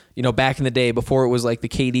State, back in the day before it was like the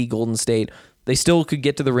KD Golden State, they still could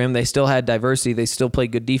get to the rim. They still had diversity. They still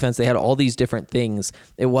played good defense. They had all these different things.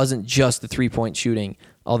 It wasn't just the 3-point shooting,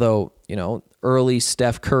 although, early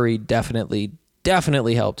Steph Curry definitely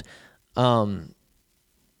helped.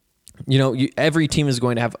 Every team is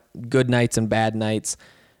going to have good nights and bad nights.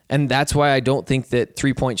 And that's why I don't think that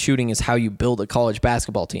 3-point shooting is how you build a college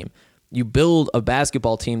basketball team. You build a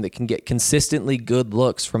basketball team that can get consistently good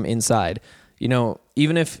looks from inside.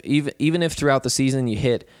 Even if throughout the season you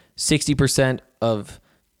hit 60% of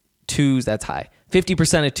twos, that's high.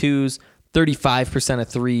 50% of twos, 35% of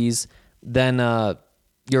threes, then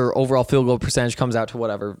your overall field goal percentage comes out to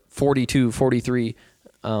whatever, 42, 43,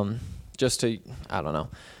 just to, I don't know,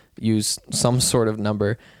 use some sort of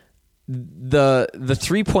number. The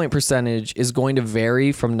 3-point percentage is going to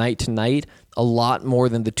vary from night to night a lot more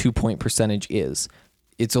than the 2-point percentage is.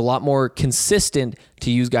 It's a lot more consistent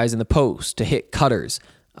to use guys in the post, to hit cutters,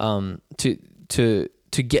 to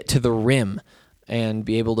get to the rim and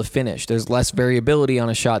be able to finish. There's less variability on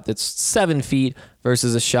a shot that's 7 feet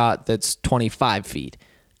versus a shot that's 25 feet.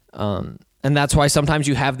 And that's why sometimes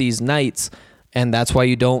you have these nights, and that's why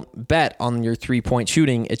you don't bet on your 3-point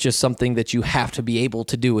shooting. It's just something that you have to be able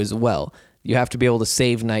to do as well. You have to be able to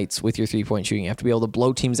save nights with your 3-point shooting. You have to be able to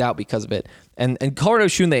blow teams out because of it. And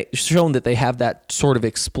Colorado's shown that they have that sort of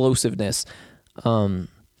explosiveness.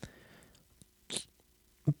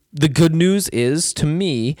 The good news is, to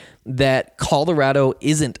me, that Colorado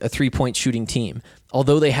isn't a 3-point shooting team.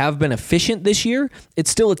 Although they have been efficient this year, it's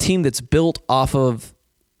still a team that's built off of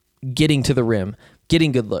getting to the rim,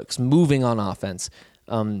 getting good looks, moving on offense,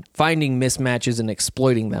 finding mismatches and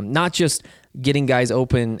exploiting them, not just getting guys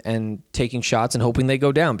open and taking shots and hoping they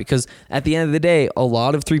go down. Because at the end of the day, a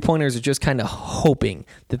lot of 3-pointers are just kind of hoping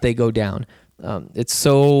that they go down. It's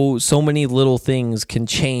so many little things can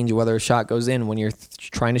change whether a shot goes in when you're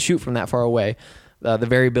trying to shoot from that far away. The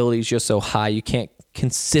variability is just so high. You can't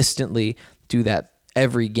consistently do that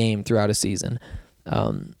every game throughout a season.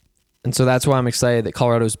 And so that's why I'm excited that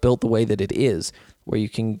Colorado's built the way that it is, where you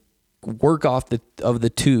can work off of the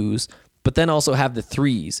twos, but then also have the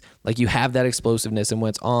threes. Like, you have that explosiveness, and when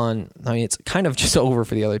it's on, I mean, it's kind of just over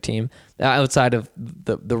for the other team outside of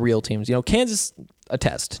the real teams. You know, Kansas a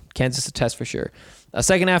test for sure.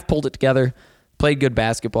 Second half, pulled it together, played good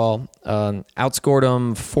basketball, outscored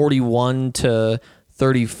them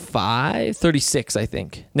 36, I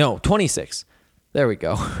think. No, 26. There we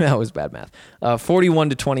go. That was bad math.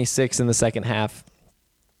 41-26 in the second half.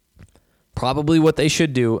 Probably what they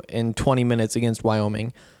should do in 20 minutes against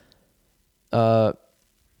Wyoming. It's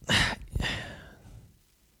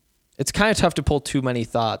kind of tough to pull too many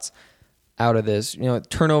thoughts out of this. You know,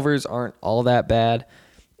 turnovers aren't all that bad.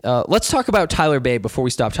 Let's talk about Tyler Bay before we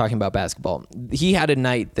stop talking about basketball. He had a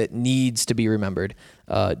night that needs to be remembered.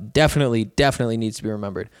 Definitely needs to be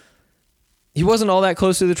remembered. He wasn't all that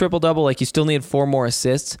close to the triple-double. Like, he still needed 4 more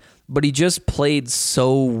assists, but he just played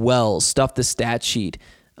so well, stuffed the stat sheet,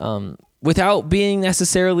 without being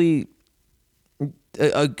necessarily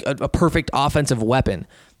a perfect offensive weapon.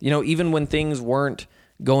 You know, even when things weren't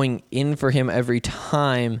going in for him every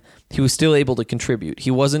time, he was still able to contribute.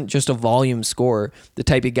 He wasn't just a volume scorer, the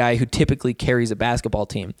type of guy who typically carries a basketball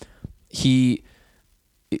team. He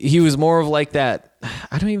was more of like that.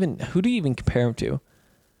 Who do you even compare him to?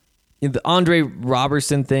 The Andre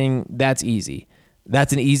Robertson thing, that's easy.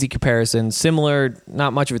 That's an easy comparison. Similar,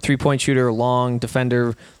 not much of a 3-point shooter, long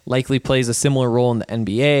defender, likely plays a similar role in the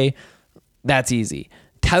NBA. That's easy.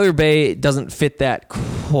 Tyler Bay doesn't fit that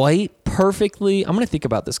quite perfectly. I'm going to think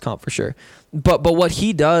about this comp for sure. But what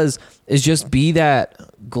he does is just be that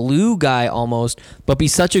glue guy almost, but be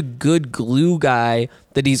such a good glue guy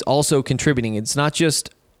that he's also contributing. It's not just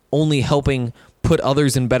only helping put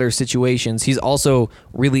others in better situations. He's also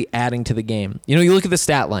really adding to the game. You know, you look at the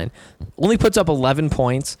stat line. Only puts up 11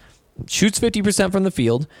 points, shoots 50% from the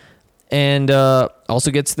field, and also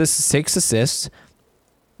gets this 6 assists,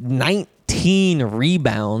 19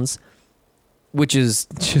 rebounds, which is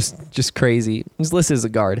just crazy. He's listed as a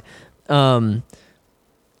guard,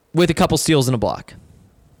 with a couple steals and a block.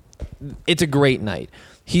 It's a great night.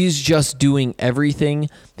 He's just doing everything.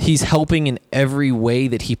 He's helping in every way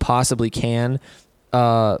that he possibly can.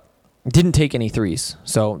 Didn't take any threes,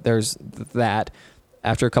 so there's that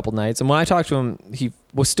after a couple nights. And when I talked to him, he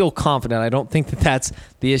was still confident. I don't think that that's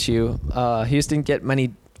the issue. He just didn't get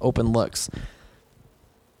many open looks.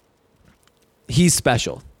 He's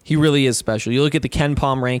special. He really is special. You look at the Ken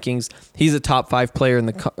Palm rankings. He's a top 5 player in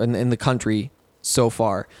the country so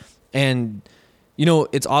far, and you know,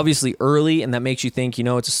 it's obviously early, and that makes you think, you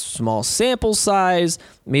know, it's a small sample size.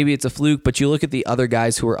 Maybe it's a fluke, but you look at the other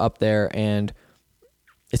guys who are up there, and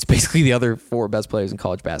it's basically the other 4 best players in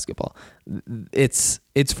college basketball. It's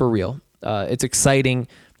for real. It's exciting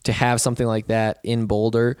to have something like that in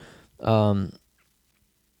Boulder. Okay,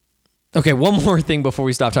 one more thing before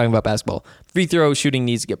we stop talking about basketball. Free throw shooting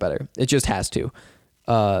needs to get better. It just has to.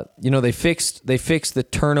 You know, they fixed the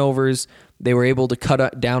turnovers. They were able to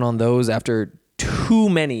cut down on those after too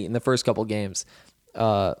many in the first couple games.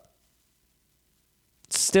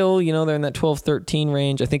 Still, you know, they're in that 12-13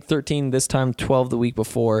 range. I think 13 this time, 12 the week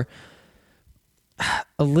before.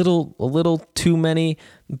 a little too many,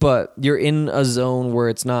 but you're in a zone where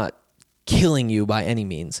it's not killing you by any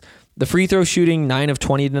means. The free throw shooting, 9 of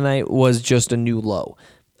 20 tonight, was just a new low.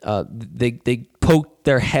 They poked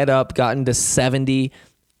their head up, got into 70,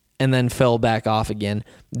 and then fell back off again.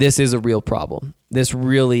 This is a real problem. This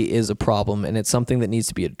really is a problem, and it's something that needs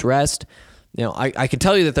to be addressed. You know, I can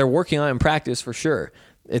tell you that they're working on it in practice for sure.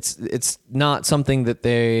 It's not something that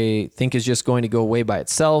they think is just going to go away by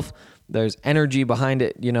itself. There's energy behind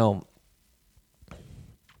it. You know,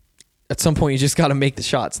 at some point you just got to make the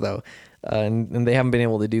shots though, and they haven't been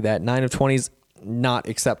able to do that. 9 of 20 is not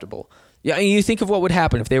acceptable. Yeah, and you think of what would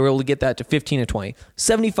happen if they were able to get that to 15 of 20,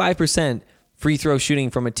 75% free throw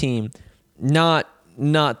shooting from a team. Not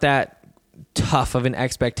that tough of an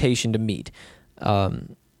expectation to meet.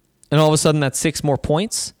 And all of a sudden that's 6 more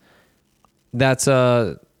points. That's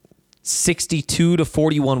a 62 to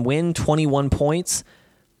 41 win, 21 points.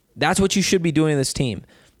 That's what you should be doing to this team.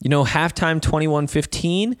 You know, halftime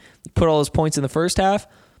 21-15, put all those points in the first half,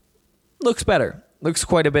 looks better. Looks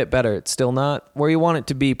quite a bit better. It's still not where you want it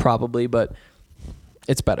to be probably, but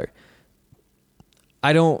it's better.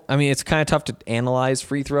 It's kind of tough to analyze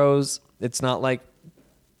free throws. It's not like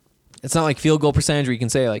field goal percentage where you can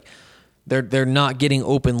say like they're not getting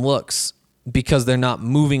open looks because they're not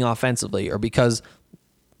moving offensively, or because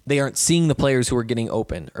they aren't seeing the players who are getting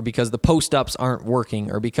open, or because the post-ups aren't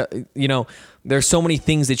working, or because, you know, there's so many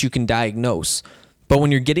things that you can diagnose. But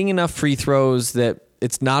when you're getting enough free throws that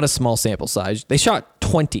it's not a small sample size, they shot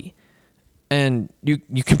 20, and you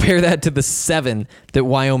compare that to the 7 that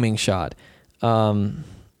Wyoming shot. Yeah,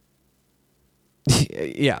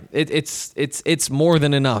 it's more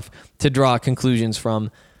than enough to draw conclusions from.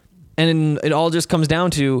 And it all just comes down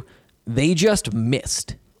to they just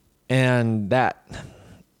missed. And that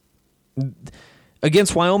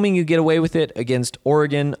against Wyoming, you get away with it. Against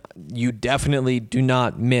Oregon, you definitely do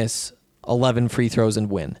not miss 11 free throws and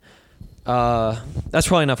win. That's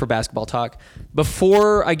probably enough for basketball talk.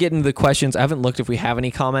 Before I get into the questions, I haven't looked if we have any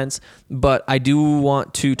comments, but I do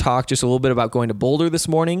want to talk just a little bit about going to Boulder this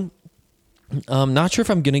morning. I'm not sure if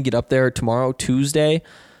I'm going to get up there tomorrow, Tuesday,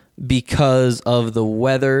 because of the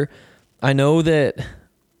weather. I know that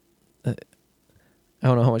I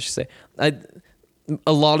don't know how much to say.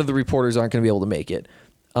 A lot of the reporters aren't going to be able to make it.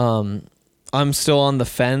 I'm still on the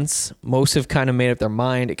fence. Most have kind of made up their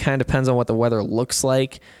mind. It kind of depends on what the weather looks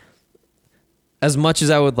like. As much as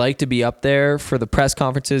I would like to be up there for the press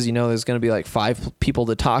conferences, you know, there's going to be like 5 people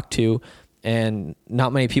to talk to and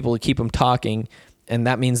not many people to keep them talking. And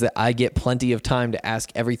that means that I get plenty of time to ask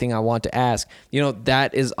everything I want to ask. You know,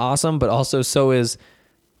 that is awesome, but also so is,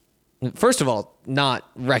 first of all, not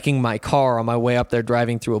wrecking my car on my way up there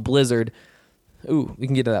driving through a blizzard. Ooh, we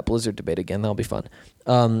can get to that blizzard debate again. That'll be fun.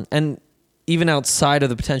 And even outside of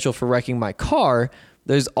the potential for wrecking my car,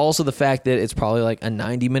 there's also the fact that it's probably like a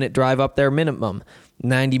 90-minute drive up there minimum,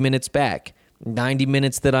 90 minutes back, 90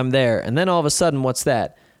 minutes that I'm there. And then all of a sudden, what's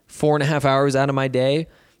that? 4.5 hours out of my day.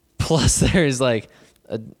 Plus there's like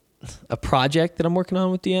a project that I'm working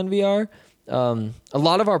on with the NVR. A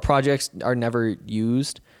lot of our projects are never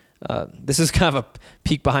used. This is kind of a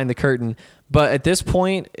peek behind the curtain, but at this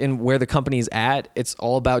point in where the company's at, it's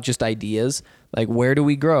all about just ideas. Like, where do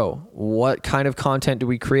we grow? What kind of content do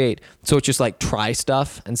we create? So it's just like try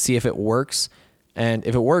stuff and see if it works. And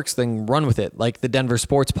if it works, then run with it. Like the Denver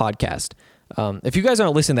Sports Podcast. If you guys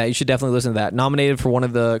aren't listening to that, you should definitely listen to that. Nominated for one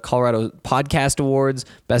of the Colorado Podcast Awards,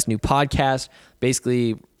 Best New Podcast.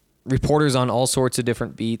 Basically, reporters on all sorts of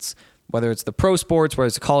different beats, whether it's the pro sports, whether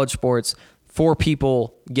it's the college sports. 4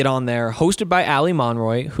 people get on there, hosted by Allie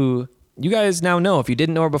Monroy, who you guys now know. If you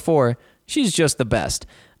didn't know her before, she's just the best.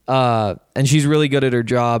 And she's really good at her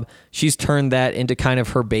job. She's turned that into kind of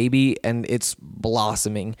her baby, and it's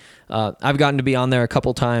blossoming. I've gotten to be on there a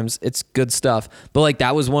couple times. It's good stuff. But like,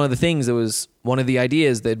 that was one of the things. It was one of the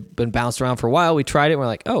ideas that had been bounced around for a while. We tried it. And we're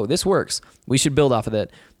like, oh, this works. We should build off of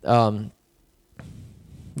it.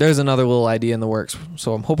 There's another little idea in the works,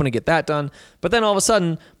 so I'm hoping to get that done. But then all of a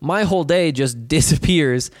sudden, my whole day just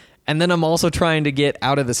disappears, and then I'm also trying to get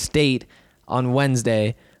out of the state on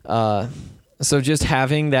Wednesday. So just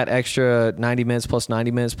having that extra 90 minutes plus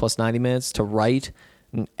 90 minutes plus 90 minutes to write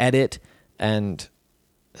and edit and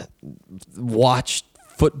watch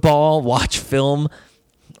football, watch film,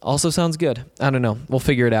 also sounds good. I don't know. We'll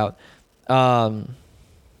figure it out.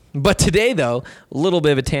 But today, though, a little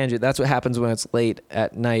bit of a tangent. That's what happens when it's late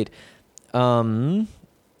at night. Key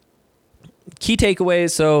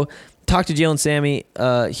takeaways. So, talked to Jalen Sammy.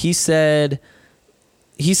 He said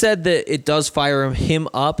that it does fire him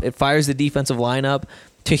up. It fires the defensive line up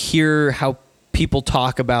to hear how people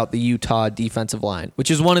talk about the Utah defensive line, which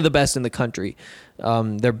is one of the best in the country.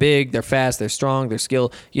 They're big, they're fast, they're strong, they're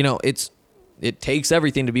skilled. It takes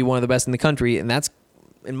everything to be one of the best in the country, and that's,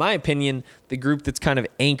 in my opinion, the group that's kind of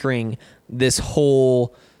anchoring this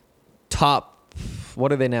whole top,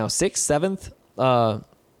 what are they now, 6th, 7th?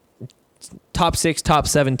 Top 6, top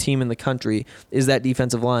 7 team in the country is that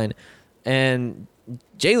defensive line. And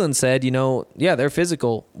Jalen said, they're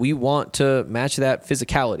physical. We want to match that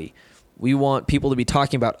physicality. We want people to be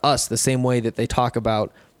talking about us the same way that they talk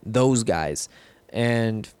about those guys.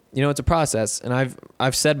 And, it's a process. And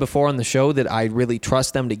I've said before on the show that I really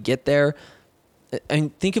trust them to get there.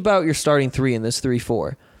 And think about your starting 3 in this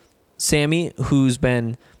 3-4. Sammy, who's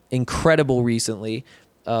been incredible recently,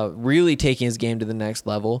 really taking his game to the next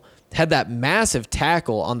level, had that massive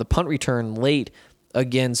tackle on the punt return late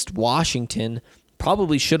against Washington.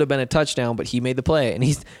 Probably should have been a touchdown, but he made the play. And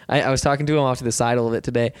I was talking to him off to the side a little bit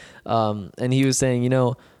today, and he was saying,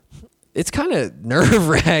 it's kind of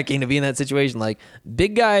nerve-wracking to be in that situation. Like,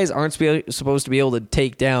 big guys aren't supposed to be able to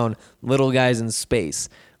take down little guys in space.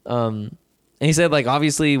 And he said,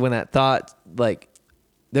 obviously when that thought,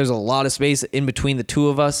 there's a lot of space in between the two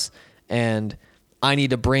of us, and I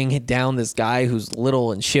need to bring down this guy who's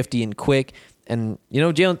little and shifty and quick. And,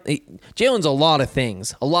 Jalen's a lot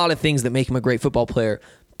of things that make him a great football player,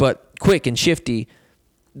 but quick and shifty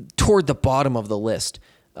toward the bottom of the list.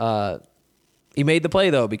 He made the play,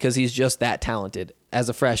 though, because he's just that talented as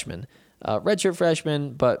a freshman. Redshirt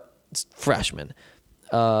freshman, but freshman.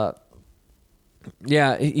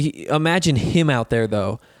 Imagine him out there,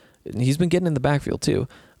 though. He's been getting in the backfield, too,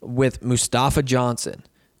 with Mustafa Johnson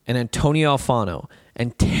and Antonio Alfano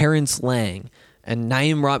and Terrence Lang and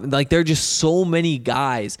Naeem Robinson. There are just so many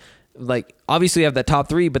guys. Obviously you have that top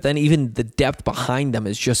 3, but then even the depth behind them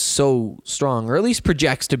is just so strong, or at least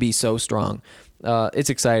projects to be so strong. It's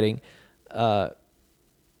exciting.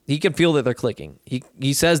 He can feel that they're clicking.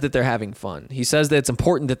 He says that they're having fun. He says that it's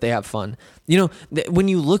important that they have fun. When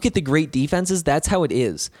you look at the great defenses, that's how it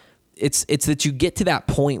is. It's that you get to that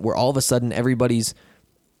point where all of a sudden everybody's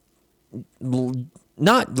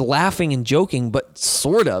not laughing and joking, but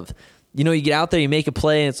sort of. You get out there, you make a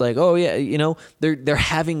play, and it's like, oh yeah, they're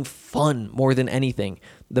having fun more than anything.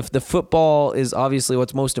 The football is obviously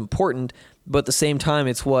what's most important, but at the same time,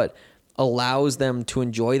 it's what allows them to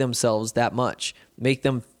enjoy themselves that much, make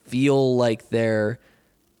them feel like they're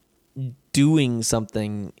doing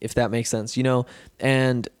something, if that makes sense,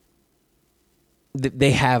 and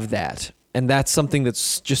they have that. And that's something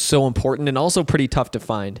that's just so important and also pretty tough to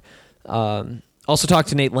find. Also talked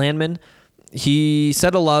to Nate Landman. He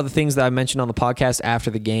said a lot of the things that I mentioned on the podcast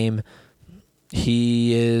after the game.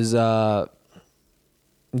 He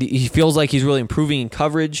feels like he's really improving in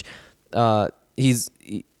coverage.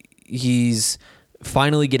 He's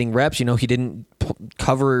finally getting reps. He didn't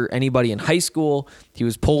cover anybody in high school. He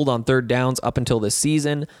was pulled on third downs up until this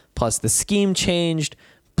season. Plus the scheme changed.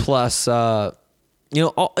 Plus,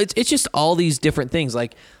 it's just all these different things.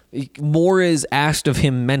 More is asked of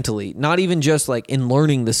him mentally, not even just in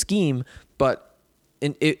learning the scheme, but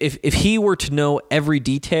if he were to know every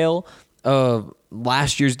detail of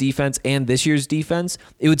last year's defense and this year's defense,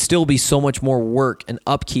 it would still be so much more work and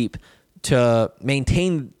upkeep to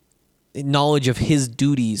maintain knowledge of his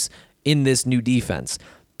duties in this new defense,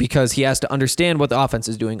 because he has to understand what the offense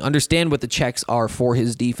is doing, understand what the checks are for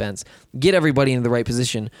his defense, get everybody in the right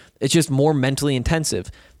position. It's just more mentally intensive,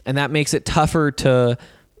 and that makes it tougher to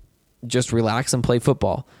just relax and play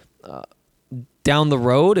football. Down the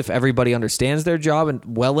road, if everybody understands their job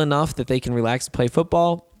and well enough that they can relax and play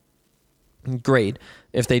football, great.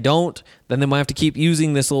 If they don't, then they might have to keep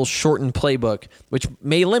using this little shortened playbook, which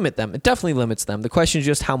may limit them. It definitely limits them. The question is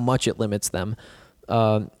just how much it limits them.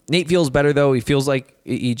 Nate feels better, though. He feels like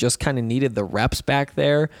he just kind of needed the reps back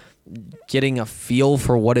there, getting a feel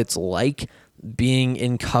for what it's like being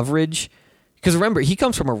in coverage. Because remember, he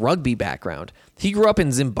comes from a rugby background. He grew up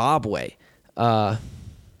in Zimbabwe. I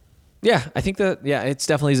think it's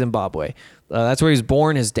definitely Zimbabwe. That's where he was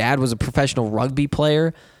born. His dad was a professional rugby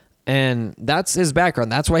player, and that's his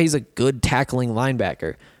background. That's why he's a good tackling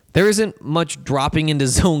linebacker. There isn't much dropping into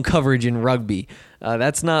zone coverage in rugby.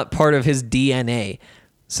 That's not part of his DNA.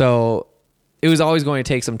 So it was always going to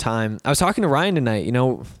take some time. I was talking to Ryan tonight,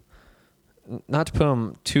 not to put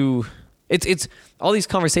him too... It's all these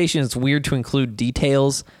conversations, it's weird to include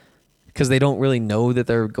details because they don't really know that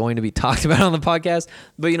they're going to be talked about on the podcast.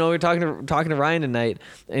 But, we're talking to Ryan tonight,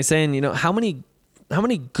 and he's saying, how many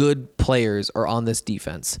good players are on this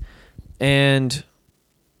defense? And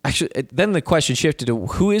actually, then the question shifted to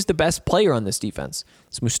who is the best player on this defense?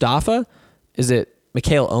 It's Mustafa? Is it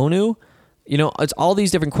Mikhail Onu? It's all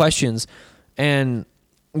these different questions. And,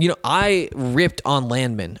 I ripped on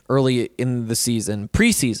Landman early in the season,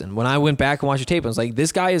 preseason, when I went back and watched the tape. I was like,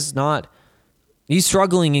 this guy he's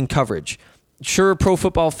struggling in coverage. Sure, Pro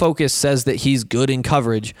Football Focus says that he's good in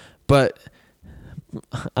coverage, but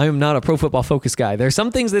I am not a Pro Football Focus guy. There's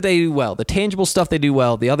some things that they do well. The tangible stuff they do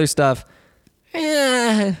well. The other stuff,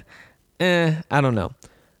 I don't know.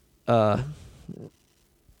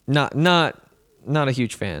 Not a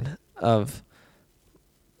huge fan of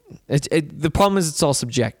it. The problem is it's all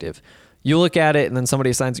subjective. You look at it and then somebody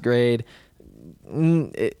assigns a grade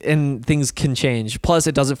and things can change. Plus,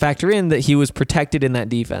 it doesn't factor in that he was protected in that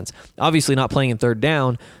defense. Obviously not playing in third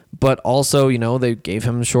down, but also, they gave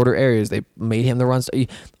him shorter areas. They made him the run.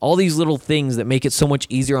 All these little things that make it so much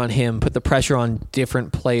easier on him, put the pressure on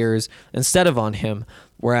different players instead of on him.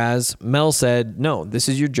 Whereas Mel said, no, this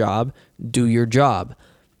is your job. Do your job.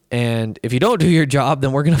 And if you don't do your job,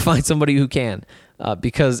 then we're going to find somebody who can,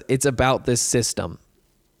 because it's about this system.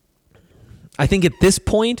 I think at this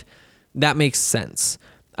point, that makes sense.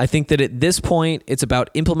 I think that at this point, it's about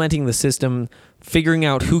implementing the system, figuring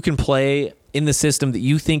out who can play in the system that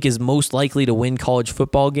you think is most likely to win college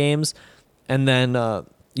football games, and then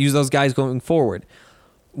use those guys going forward.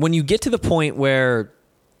 When you get to the point where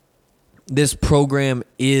this program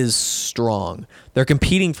is strong, they're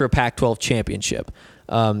competing for a Pac-12 championship,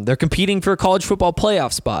 they're competing for a college football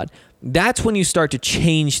playoff spot, that's when you start to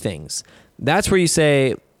change things. That's where you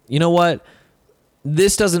say, you know what?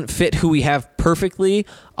 This doesn't fit who we have perfectly.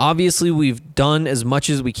 Obviously, we've done as much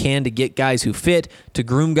as we can to get guys who fit, to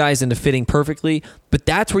groom guys into fitting perfectly, but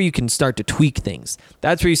that's where you can start to tweak things.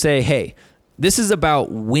 That's where you say, hey, this is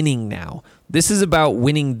about winning now. This is about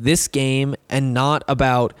winning this game and not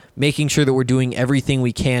about making sure that we're doing everything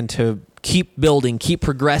we can to keep building, keep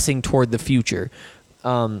progressing toward the future,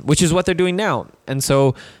 which is what they're doing now. And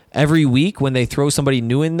so every week when they throw somebody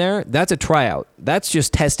new in there, that's a tryout. That's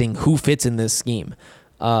just testing who fits in this scheme.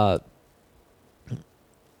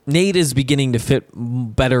 Nate is beginning to fit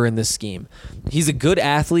better in this scheme. He's a good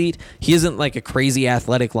athlete. He isn't like a crazy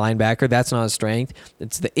athletic linebacker. That's not his strength.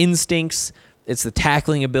 It's the instincts. It's the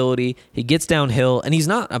tackling ability. He gets downhill, and he's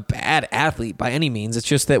not a bad athlete by any means. It's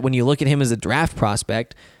just that when you look at him as a draft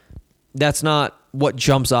prospect, that's not what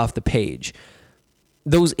jumps off the page.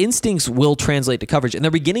 Those instincts will translate to coverage, and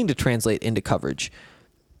they're beginning to translate into coverage.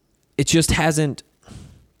 It just hasn't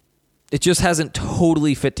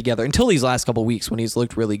totally fit together until these last couple of weeks when he's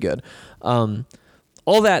looked really good. All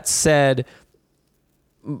that said,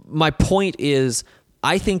 my point is,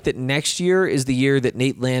 I think that next year is the year that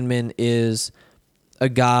Nate Landman is a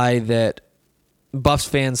guy that Buffs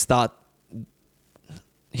fans thought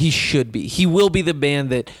he should be. He will be the man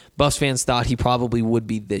that Buffs fans thought he probably would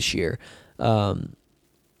be this year.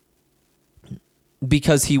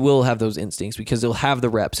 Because he will have those instincts, because he'll have the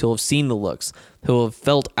reps, he'll have seen the looks, he'll have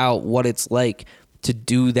felt out what it's like to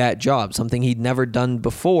do that job, something he'd never done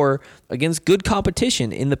before against good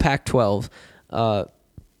competition in the Pac-12.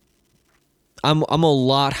 I'm a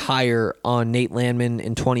lot higher on Nate Landman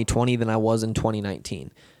in 2020 than I was in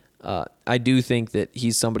 2019. I do think that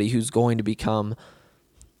he's somebody who's going to become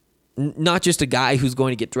not just a guy who's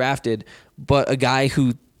going to get drafted, but a guy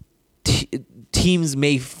who teams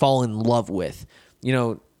may fall in love with. You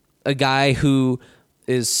know, a guy who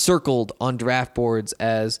is circled on draft boards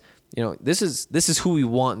as, you know, this is who we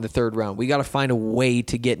want in the third round. We got to find a way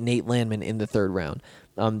to get Nate Landman in the third round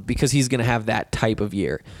because he's going to have that type of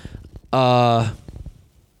year. That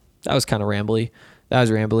was kind of rambly.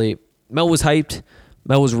 Mel was hyped.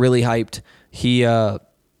 Mel was really hyped. He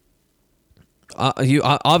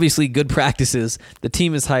obviously good practices. The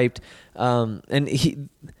team is hyped. And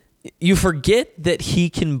you forget that he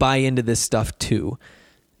can buy into this stuff too.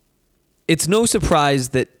 It's no surprise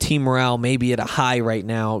that team morale may be at a high right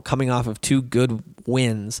now, coming off of 2 good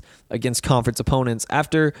wins against conference opponents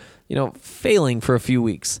after, failing for a few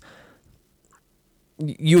weeks.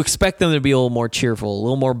 You expect them to be a little more cheerful, a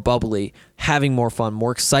little more bubbly, having more fun,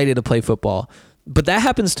 more excited to play football. But that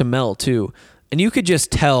happens to Mel too. And you could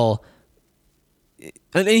just tell,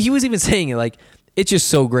 and he was even saying it, like, it's just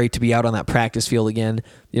so great to be out on that practice field again.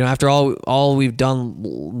 After all we've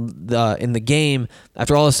done in the game,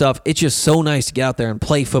 after all this stuff, it's just so nice to get out there and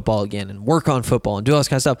play football again and work on football and do all this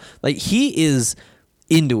kind of stuff. Like, he is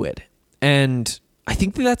into it. And I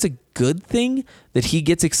think that that's a good thing, that he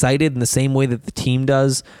gets excited in the same way that the team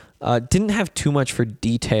does. Didn't have too much for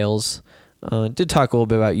details. Did talk a little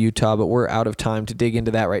bit about Utah, but we're out of time to dig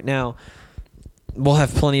into that right now. We'll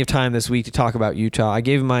have plenty of time this week to talk about Utah. I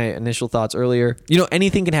gave my initial thoughts earlier.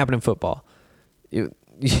 Anything can happen in football.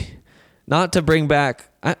 Not to bring back,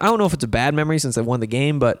 I don't know if it's a bad memory since I won the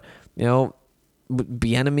game, but,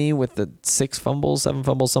 Bieniemy with the 7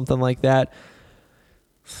 fumbles, something like that.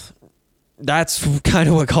 That's kind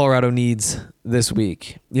of what Colorado needs this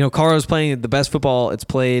week. You know, Colorado's playing the best football it's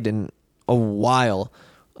played in a while.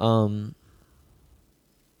 I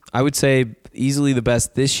would say easily the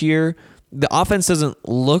best this year. The offense doesn't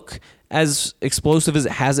look as explosive as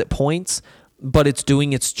it has at points, but it's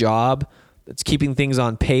doing its job. It's keeping things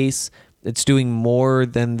on pace. It's doing more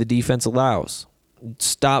than the defense allows.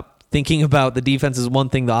 Stop thinking about the defense is one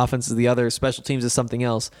thing, the offense is the other, special teams is something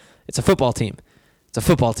else. It's a football team. It's a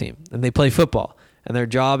football team, and they play football. And their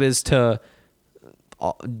job is to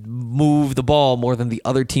move the ball more than the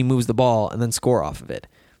other team moves the ball and then score off of it.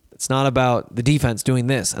 It's not about the defense doing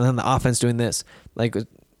this and then the offense doing this. Like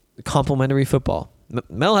complementary football.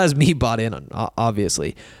 Mel has me bought in on,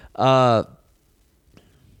 obviously. Yeah,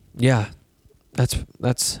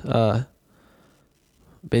 that's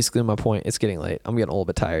basically my point. It's getting late. I'm getting a little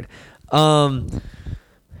bit tired.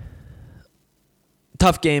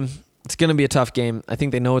 Tough game. It's going to be a tough game. I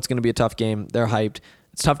think they know it's going to be a tough game. They're hyped.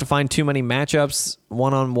 It's tough to find too many matchups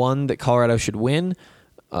one-on-one that Colorado should win.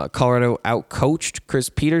 Colorado outcoached Chris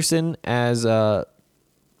Peterson, as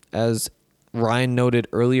Ryan noted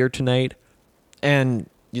earlier tonight, and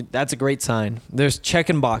that's a great sign. There's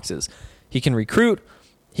checking boxes. He can recruit.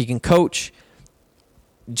 He can coach.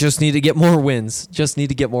 Just need to get more wins.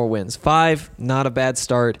 5, not a bad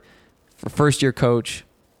start for first-year coach.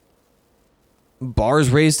 Bars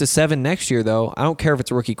raised to 7 next year, though. I don't care if it's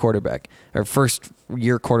a rookie quarterback or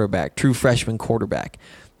first-year quarterback, true freshman quarterback.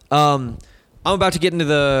 I'm about to get into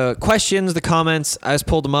the questions, the comments. I just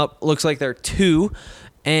pulled them up. Looks like there are 2.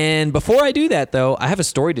 And before I do that, though, I have a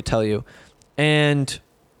story to tell you. And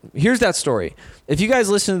here's that story. If you guys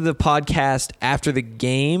listened to the podcast after the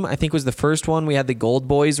game, I think it was the first one, we had the Gold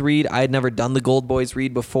Boys read. I had never done the Gold Boys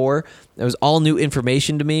read before. It was all new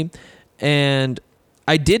information to me. And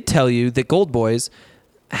I did tell you that Gold Boys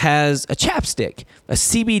has a chapstick, a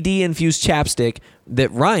CBD-infused chapstick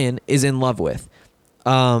that Ryan is in love with.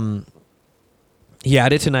 He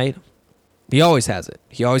had it tonight. He always has it.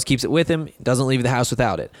 He always keeps it with him. Doesn't leave the house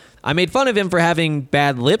without it. I made fun of him for having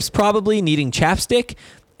bad lips, probably needing chapstick,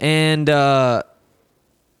 and that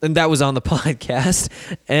was on the podcast.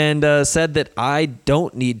 And said that I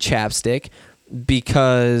don't need chapstick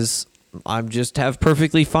because I just have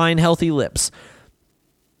perfectly fine, healthy lips.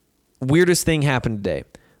 Weirdest thing happened today.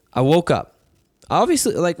 I woke up.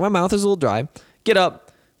 Obviously, like, my mouth is a little dry. Get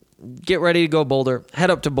up, get ready to go Boulder, head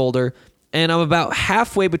up to Boulder. And I'm about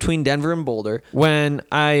halfway between Denver and Boulder when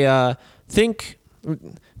I think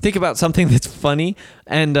about something that's funny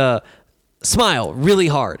and smile really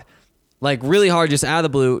hard. Like, really hard, just out of the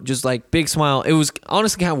blue, just like big smile. It was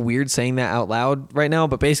honestly kind of weird saying that out loud right now,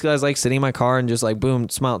 but basically I was like sitting in my car and just like, boom,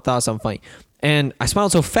 smile, thought something funny. And I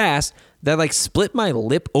smiled so fast that I like split my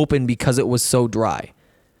lip open because it was so dry.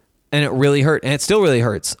 And it really hurt. And it still really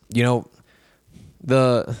hurts. You know,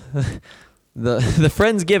 the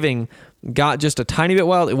Friendsgiving got just a tiny bit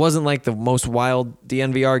wild. It wasn't like the most wild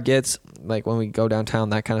DNVR gets, like when we go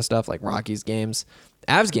downtown, that kind of stuff, like Rockies games,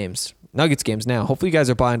 Avs games, Nuggets games now. Hopefully you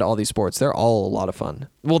guys are buying to all these sports. They're all a lot of fun.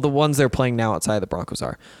 Well, the ones they're playing now outside of the Broncos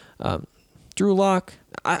are. Drew Lock.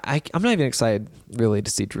 I'm not even excited really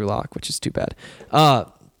to see Drew Lock, which is too bad.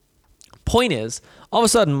 Point is, all of a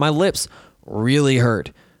sudden my lips really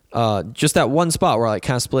hurt. Just that one spot where I like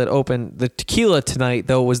kind of split open. The tequila tonight,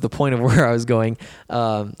 though, was the point of where I was going.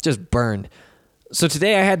 Just burned. So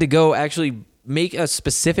today I had to go actually make a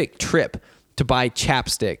specific trip to buy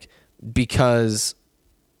chapstick because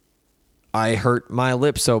I hurt my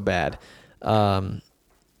lips so bad. I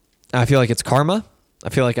feel like it's karma. I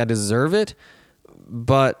feel like I deserve it.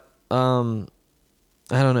 But I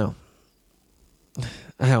don't know.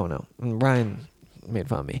 Ryan made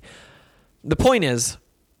fun of me. The point is,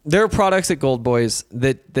 there are products at Gold Boys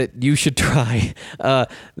that you should try. The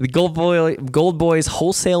Gold Boys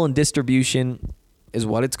Wholesale and Distribution is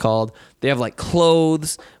what it's called. They have like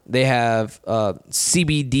clothes. They have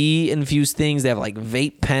CBD infused things. They have like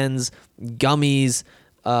vape pens, gummies.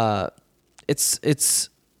 It's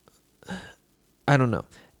I don't know.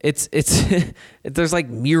 It's there's like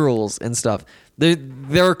murals and stuff.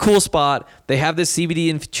 They're a cool spot. They have this CBD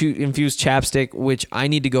infused chapstick, which I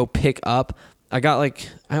need to go pick up. I got like,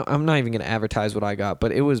 I'm not even going to advertise what I got,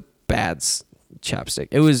 but it was bad chapstick.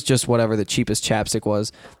 It was just whatever the cheapest chapstick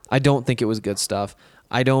was. I don't think it was good stuff.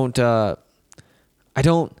 I don't know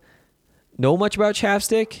much about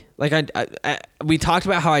chapstick. Like we talked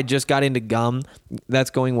about how I just got into gum.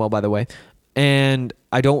 That's going well, by the way. And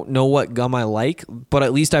I don't know what gum I like, but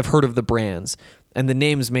at least I've heard of the brands and the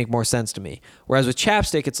names make more sense to me. Whereas with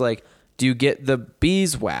chapstick, it's like, do you get the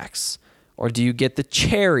beeswax or do you get the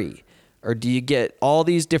cherry, or do you get all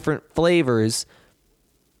these different flavors?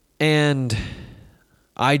 And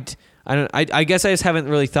I guess I just haven't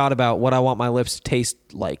really thought about what I want my lips to taste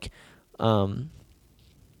like. So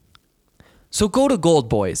go to Gold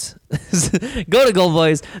Boys. Go to Gold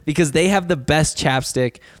Boys because they have the best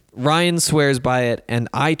chapstick. Ryan swears by it, and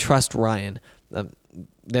I trust Ryan.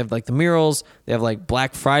 They have like the murals. They have like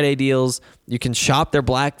Black Friday deals. You can shop their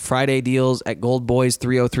Black Friday deals at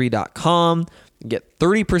goldboys303.com. Get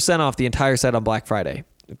 30% off the entire set on Black Friday.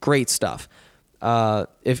 Great stuff.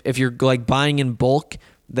 If you're like buying in bulk,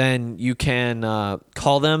 then you can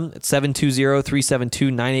call them at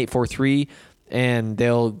 720-372-9843, and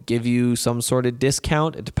they'll give you some sort of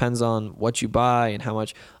discount. It depends on what you buy and how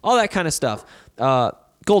much, all that kind of stuff.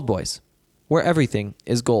 Gold Boys, where everything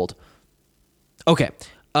is gold. Okay,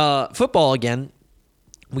 football again.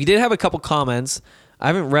 We did have a couple comments. I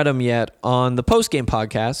haven't read them yet on the post-game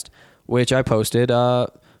podcast, which I posted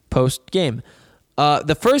post-game.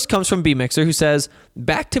 The first comes from B-Mixer, who says,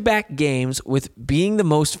 back-to-back games with being the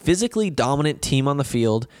most physically dominant team on the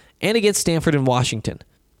field and against Stanford and Washington.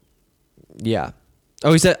 Yeah.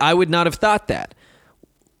 Oh, he said, I would not have thought that.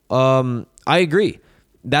 I agree.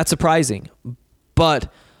 That's surprising.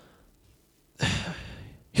 But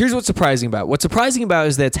here's what's surprising about it. What's surprising about it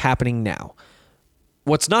is that it's happening now.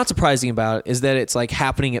 What's not surprising about it is that it's like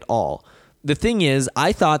happening at all. The thing is,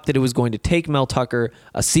 I thought that it was going to take Mel Tucker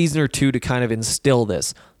a season or two to kind of instill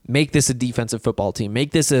this, make this a defensive football team,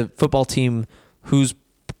 make this a football team whose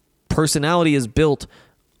personality is built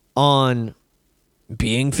on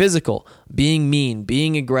being physical, being mean,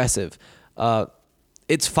 being aggressive.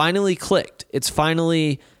 It's finally clicked. It's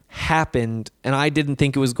finally happened, and I didn't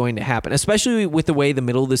think it was going to happen, especially with the way the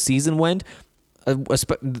middle of the season went.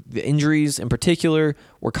 The injuries in particular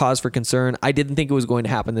were cause for concern. I didn't think it was going to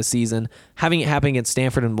happen this season. Having it happen against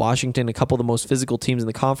Stanford and Washington, a couple of the most physical teams in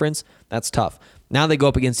the conference, that's tough. Now they go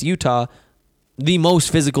up against Utah, the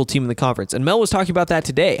most physical team in the conference. And Mel was talking about that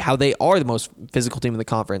today, how they are the most physical team in the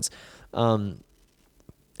conference. And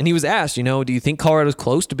he was asked, do you think Colorado's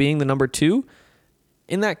close to being the number 2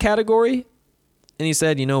 in that category? And he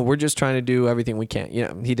said, we're just trying to do everything we can.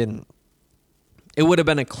 He didn't. It would have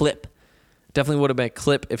been a clip. Definitely would have been a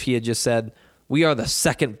clip if he had just said, we are the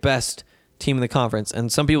second best team in the conference.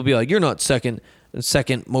 And some people would be like, you're not second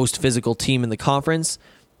most physical team in the conference.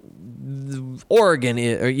 Oregon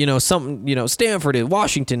is, or, Stanford is,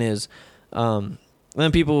 Washington is. And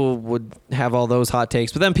then people would have all those hot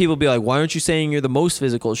takes. But then people would be like, why aren't you saying you're the most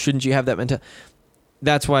physical? Shouldn't you have that mentality?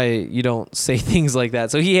 That's why you don't say things like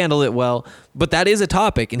that. So he handled it well. But that is a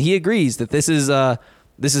topic, and he agrees that this is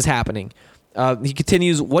happening. He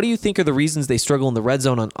continues, what do you think are the reasons they struggle in the red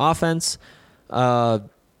zone on offense?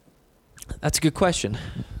 That's a good question.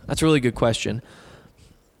 That's a really good question.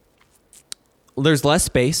 There's less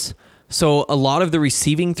space. So a lot of the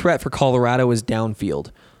receiving threat for Colorado is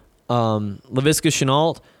downfield. Laviska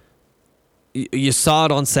Shenault, you saw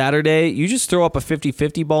it on Saturday. You just throw up a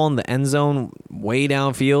 50-50 ball in the end zone way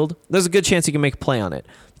downfield, there's a good chance you can make a play on it.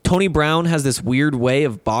 Tony Brown has this weird way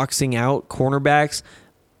of boxing out cornerbacks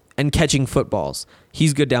and catching footballs.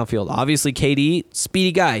 He's good downfield. Obviously, KD,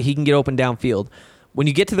 speedy guy. He can get open downfield. When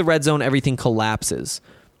you get to the red zone, everything collapses.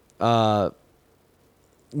 That's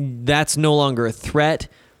no longer a threat.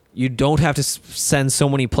 You don't have to send so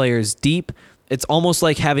many players deep. It's almost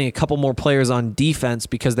like having a couple more players on defense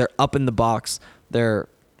because they're up in the box. They're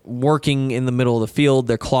working in the middle of the field.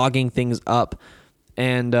 They're clogging things up.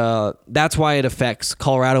 And that's why it affects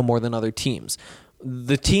Colorado more than other teams.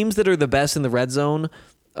 The teams that are the best in the red zone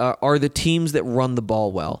are the teams that run the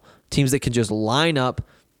ball well. Teams that can just line up,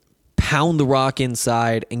 pound the rock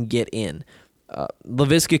inside, and get in.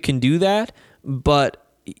 Laviska can do that, but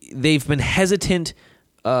they've been hesitant,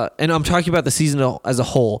 and I'm talking about the season as a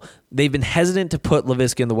whole, they've been hesitant to put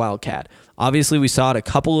Laviska in the Wildcat. Obviously, we saw it a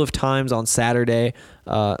couple of times on Saturday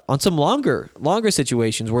on some longer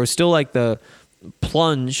situations where it's still like the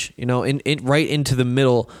plunge, right into the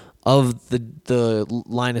middle of the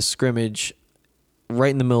line of scrimmage,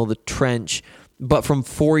 right in the middle of the trench, but from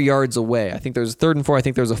 4 yards away. I think there was a 3rd and 4. I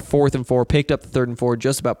think there was a 4th and 4. Picked up the 3rd and 4.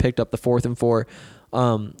 Just about picked up the 4th and 4.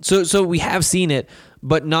 So we have seen it,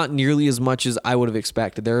 but not nearly as much as I would have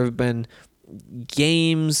expected. There have been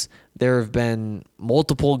games. There have been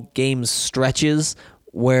multiple game stretches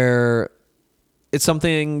where it's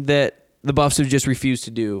something that the Buffs have just refused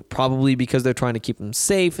to do, probably because they're trying to keep them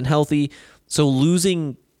safe and healthy. So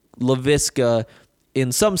losing Laviska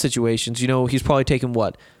in some situations, he's probably taken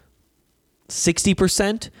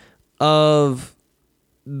 60% of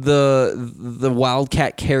the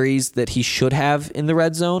Wildcat carries that he should have in the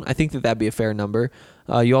red zone. I think that'd be a fair number.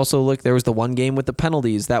 You also look, there was the one game with the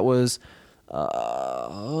penalties. That was that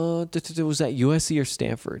USC or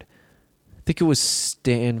Stanford? I think it was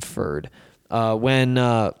Stanford. When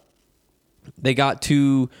they got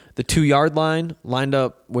to the 2-yard line, lined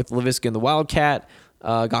up with Laviska and the Wildcat,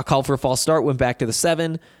 got called for a false start, went back to the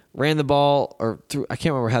 7, ran the ball, or through, I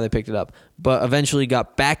can't remember how they picked it up, but eventually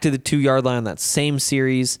got back to the 2-yard line on that same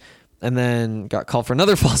series, and then got called for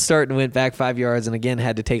another false start and went back 5 yards, and again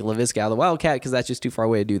had to take Laviska out of the Wildcat because that's just too far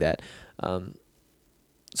away to do that.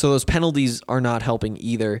 So those penalties are not helping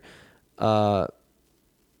either.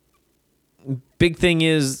 Big thing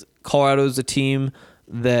is Colorado's a team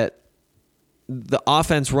that the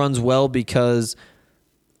offense runs well because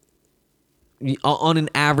on an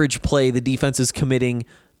average play, the defense is committing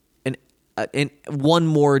one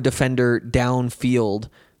more defender downfield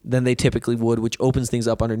than they typically would, which opens things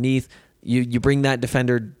up underneath. You bring that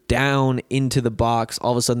defender down into the box,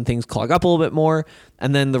 all of a sudden things clog up a little bit more.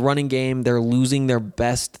 And then the running game, they're losing their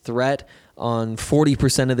best threat on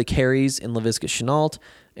 40% of the carries in Laviska Shenault.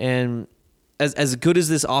 And as good as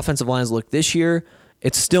this offensive line has looked this year,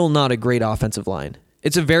 it's still not a great offensive line.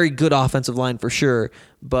 It's a very good offensive line for sure,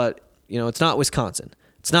 but it's not Wisconsin.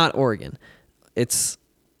 It's not Oregon. It's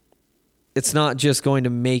not just going to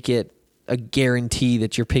make it a guarantee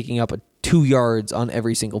that you're picking up 2 yards on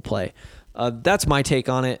every single play. That's my take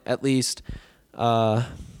on it, at least. I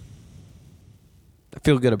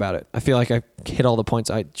feel good about it. I feel like I hit all the points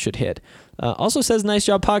I should hit. Also says, nice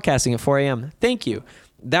job podcasting at 4 a.m. Thank you.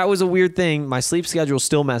 That was a weird thing. My sleep schedule's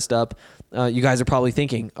still messed up. You guys are probably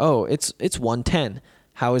thinking, oh, it's 1:10.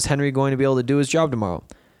 How is Henry going to be able to do his job tomorrow?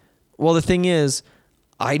 Well, the thing is,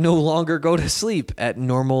 I no longer go to sleep at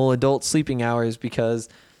normal adult sleeping hours because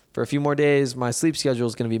for a few more days, my sleep schedule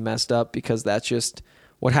is going to be messed up because that's just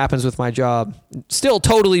what happens with my job. Still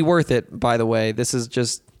totally worth it, by the way. This is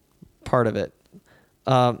just part of it.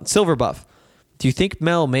 Silver Buff, do you think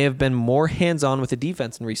Mel may have been more hands-on with the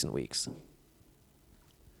defense in recent weeks?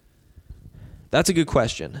 That's a good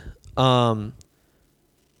question.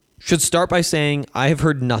 Should start by saying I have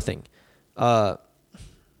heard nothing about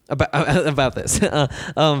this.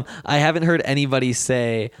 I haven't heard anybody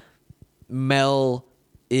say Mel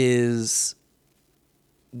is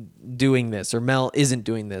doing this, or Mel isn't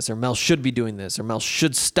doing this, or Mel should be doing this, or Mel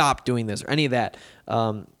should stop doing this, or any of that.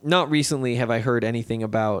 Not recently have I heard anything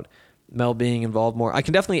about Mel being involved more. I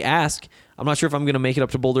can definitely ask. I'm not sure if I'm going to make it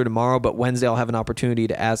up to Boulder tomorrow, but Wednesday I'll have an opportunity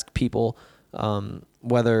to ask people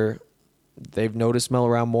whether they've noticed Mel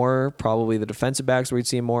around more, probably the defensive backs where we'd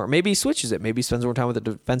see him more. Or maybe he switches it. Maybe he spends more time with the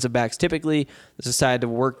defensive backs. Typically, has decided to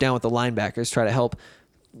work down with the linebackers, try to help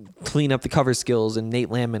clean up the cover skills, and Nate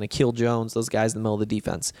Landman, Akil Jones, those guys in the middle of the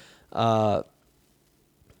defense.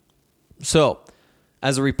 So,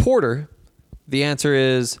 as a reporter, the answer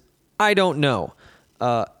is, I don't know.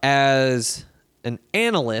 As an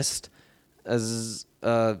analyst, as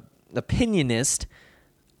an opinionist,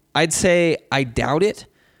 I'd say I doubt it.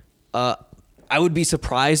 I would be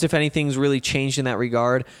surprised if anything's really changed in that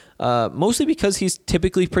regard, mostly because he's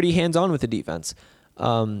typically pretty hands-on with the defense.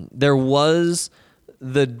 There was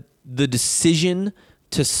the decision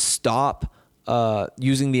to stop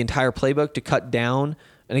using the entire playbook, to cut down.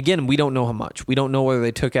 And again, we don't know how much. We don't know whether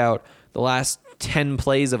they took out the last 10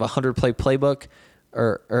 plays of a 100-play playbook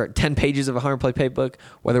or 10 pages of a 100-play playbook,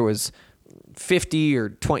 whether it was 50 or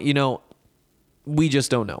 20, we just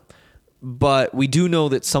don't know. But we do know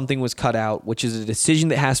that something was cut out, which is a decision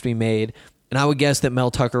that has to be made. And I would guess that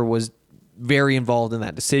Mel Tucker was very involved in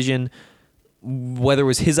that decision. Whether it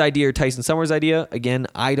was his idea or Tyson Summers' idea, again,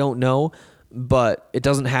 I don't know. But it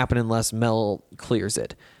doesn't happen unless Mel clears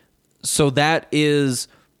it. So that is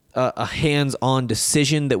a hands-on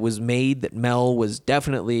decision that was made that Mel was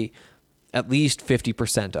definitely at least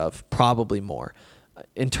 50% of, probably more.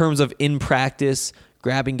 In terms of in practice,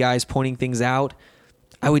 grabbing guys, pointing things out,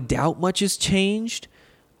 I would doubt much has changed.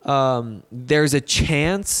 There's a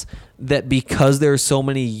chance that because there are so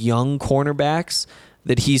many young cornerbacks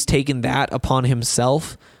that he's taken that upon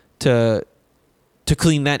himself to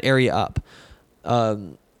clean that area up.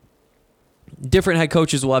 Different head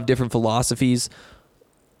coaches will have different philosophies.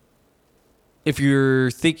 If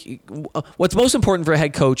you're thinking, what's most important for a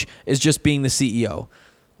head coach is just being the CEO.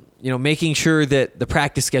 Making sure that the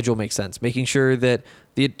practice schedule makes sense, making sure that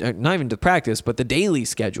not even the practice, but the daily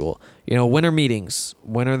schedule, when are meetings,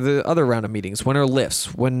 when are the other round of meetings, when are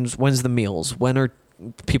lifts, when's the meals, when are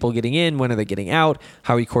people getting in, when are they getting out,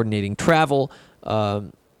 how are you coordinating travel,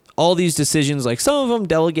 all these decisions, like some of them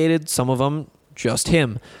delegated, some of them just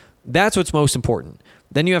him. That's what's most important.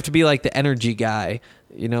 Then you have to be like the energy guy,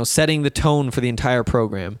 setting the tone for the entire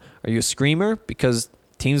program. Are you a screamer? Because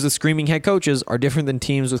teams with screaming head coaches are different than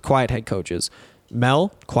teams with quiet head coaches.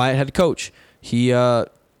 Mel, quiet head coach. He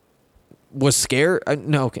was scared.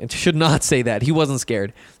 No, I should not say that. He wasn't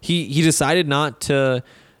scared. He decided not to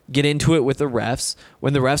get into it with the refs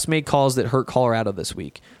when the refs made calls that hurt Colorado this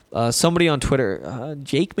week. Somebody on Twitter,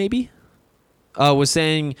 Jake maybe, was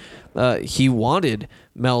saying he wanted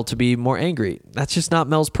Mel to be more angry. That's just not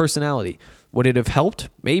Mel's personality. Would it have helped?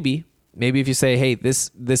 Maybe. Maybe if you say, hey,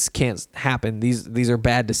 this can't happen. These are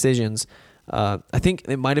bad decisions. I think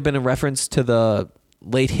it might have been a reference to the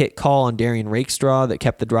late hit call on Darian Rakestraw that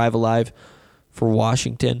kept the drive alive for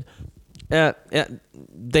Washington.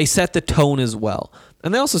 They set the tone as well.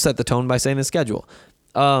 And they also set the tone by saying the schedule.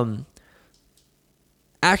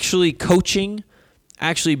 Actually coaching,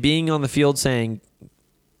 actually being on the field saying,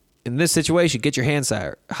 in this situation, get your hands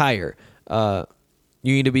higher. You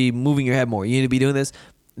need to be moving your head more. You need to be doing this.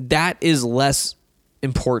 That is less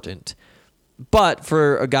important. But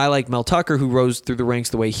for a guy like Mel Tucker, who rose through the ranks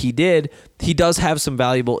the way he did, he does have some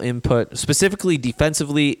valuable input, specifically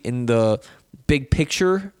defensively in the big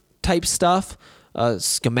picture type stuff,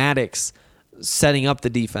 schematics, setting up the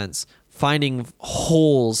defense, finding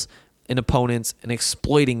holes in opponents and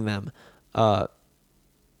exploiting them.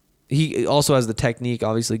 He also has the technique,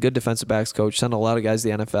 obviously, good defensive backs coach, sent a lot of guys to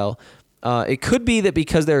the NFL. It could be that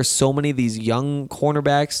because there are so many of these young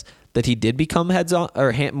cornerbacks that he did become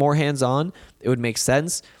more hands-on. It would make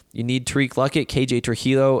sense. You need Tariq Luckett, KJ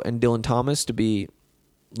Trujillo, and Dylan Thomas to be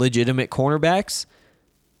legitimate cornerbacks.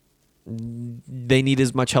 They need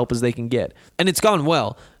as much help as they can get. And it's gone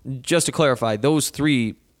well. Just to clarify, those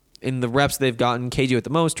three, in the reps they've gotten, KJ with the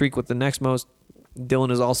most, Tariq with the next most, Dylan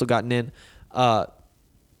has also gotten in.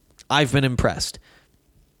 I've been impressed.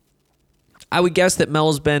 I would guess that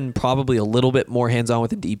Mel's been probably a little bit more hands-on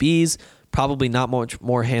with the DBs, probably not much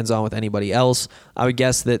more hands-on with anybody else. I would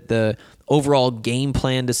guess that the overall game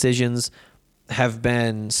plan decisions have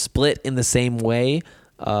been split in the same way,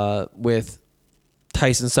 with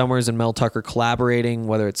Tyson Summers and Mel Tucker collaborating,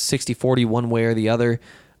 whether it's 60-40 one way or the other.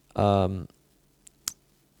 I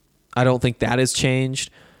don't think that has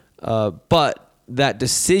changed. But that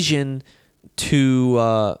decision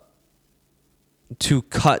to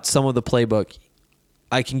cut some of the playbook,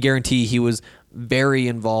 I can guarantee he was very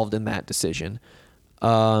involved in that decision.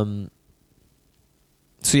 So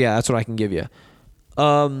yeah, that's what I can give you.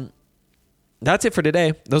 That's it for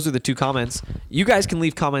today. Those are the 2 comments. You guys can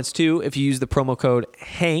leave comments too if you use the promo code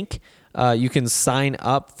HANK. You can sign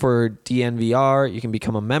up for DNVR. You can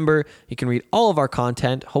become a member. You can read all of our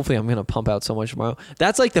content. Hopefully I'm going to pump out so much tomorrow.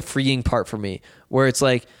 That's like the freeing part for me, where it's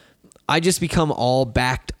like I just become all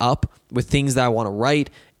backed up with things that I want to write,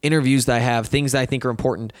 interviews that I have, things that I think are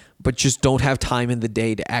important, but just don't have time in the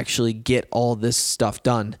day to actually get all this stuff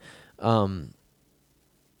done. Off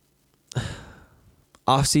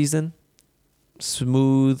season,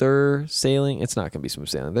 smoother sailing. It's not going to be smooth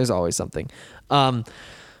sailing. There's always something.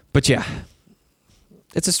 But yeah,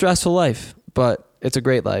 it's a stressful life, but it's a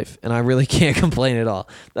great life, and I really can't complain at all.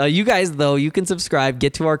 You guys, though, you can subscribe,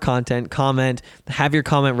 get to our content, comment, have your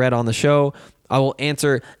comment read on the show. I will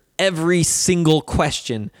answer every single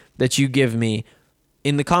question that you give me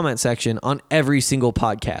in the comment section on every single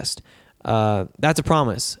podcast. That's a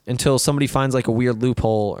promise, until somebody finds like a weird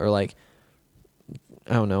loophole, or like,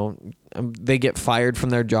 I don't know, they get fired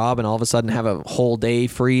from their job and all of a sudden have a whole day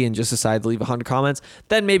free and just decide to leave 100 comments.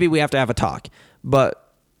 Then maybe we have to have a talk.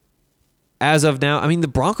 But as of now, I mean, the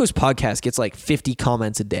Broncos podcast gets like 50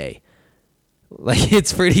 comments a day. Like,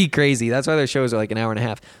 it's pretty crazy. That's why their shows are like an hour and a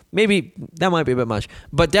half. Maybe that might be a bit much.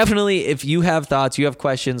 But definitely, if you have thoughts, you have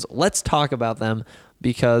questions, let's talk about them,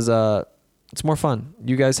 because it's more fun.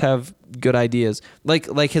 You guys have good ideas.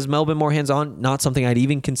 Like has Mel been more hands-on? Not something I'd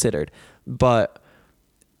even considered. But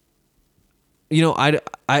you know,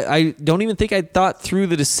 I don't even think I thought through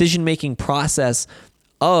the decision-making process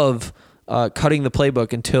of cutting the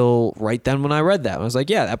playbook until right then when I read that. I was like,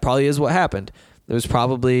 yeah, that probably is what happened. There was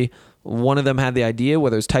probably one of them had the idea,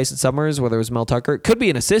 whether it was Tyson Summers, whether it was Mel Tucker. It could be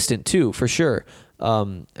an assistant too, for sure.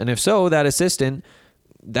 And if so, that assistant,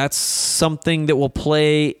 that's something that will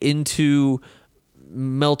play into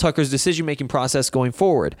Mel Tucker's decision-making process going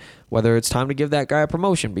forward, whether it's time to give that guy a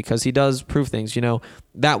promotion because he does prove things. You know,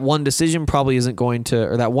 that one decision probably isn't going to,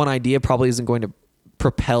 or that one idea probably isn't going to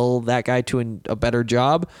propel that guy to a better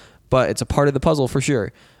job, but it's a part of the puzzle for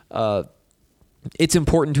sure. It's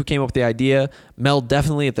important who came up with the idea. Mel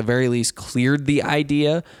definitely, at the very least, cleared the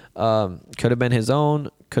idea. Could have been his own.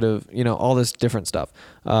 Could have, you know, all this different stuff.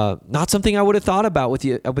 Not something I would have thought about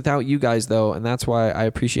without you guys, though, and that's why I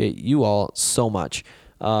appreciate you all so much.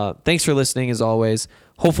 Thanks for listening, as always.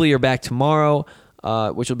 Hopefully you're back tomorrow,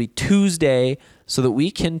 which will be Tuesday. so that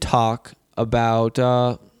we can talk about,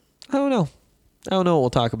 I don't know what we'll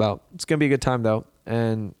talk about. It's going to be a good time, though,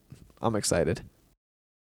 and I'm excited.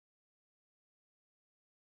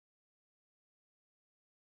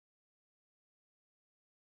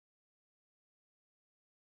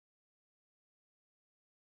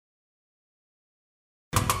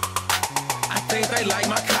 I think they like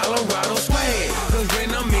my Colorado swag, cause when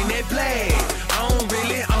I'm in that flag, I don't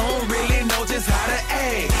really know just how to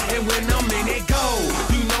act. And when I'm in that goal,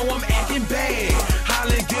 you know I'm acting bad.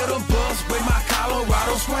 Holla, get a bus with my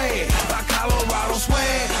Colorado swag. My Colorado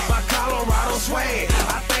swag, my Colorado swag.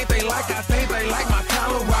 I think they like my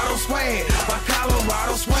Colorado swag. My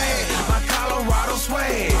Colorado swag, my Colorado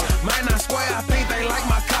swag. Man, I swear, I think they like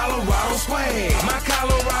my Colorado swag. My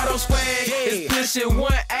Colorado swag is pushing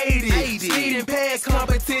 180. Speeding past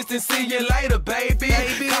competition, see you later, baby.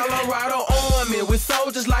 Colorado Army with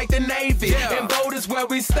soldiers like the Navy. And boat is where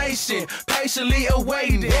we station, patiently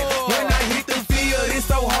awaiting. When I hit the field, it's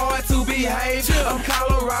so hard to behave. I'm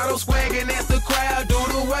Colorado swagging as the crowd do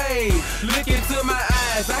the wave. Look into my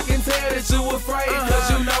eyes, I can tell that you afraid.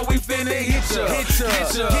 Cause you know we finna hit ya.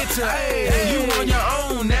 Hey, you on your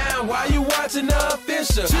own now, why you watching the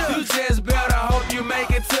official? You just better hope you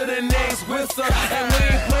make it to the next whistle. And we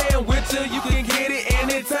ain't playing with you, you can get it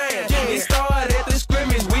anytime. It started at the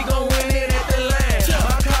scrimmage, we gon' win it at the line.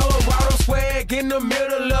 My Colorado swag in the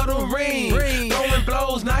middle of the ring. Throwing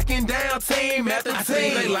blows, knocking down team after team. I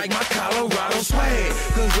think they like my Colorado swag,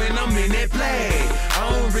 cause when I'm in that flag, I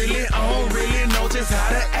don't really know just how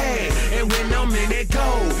to act. And when I'm in that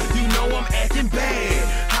goal, you know I'm acting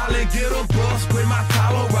bad. Holla, get a bus with my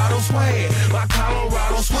Colorado swag. My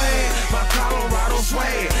Colorado swag, my Colorado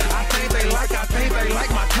swag. I think they like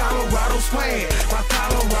my Colorado swag. My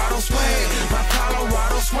Colorado swag, my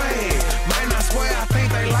Colorado swag. Man, I swear, I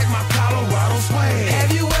think they like my Colorado swag.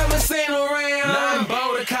 Have you ever seen around? Nothing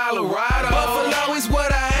but Colorado. Buffalo is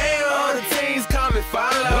what I am. All the teams come and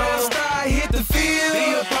follow. When I start hit the field,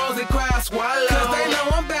 the opposing crowd swallow. Cause they know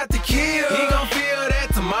I'm about to kill. He gon' feel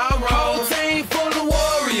that tomorrow. Whole team full of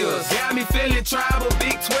warriors. Got me feeling tribal.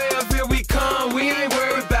 Big 12, here we come. We ain't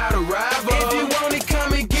worried about a rival. If you want it,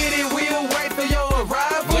 come and get it. We'll wait for your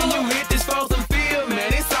arrival. When you hit this frozen field,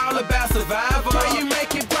 man, it's all about survival. Pray you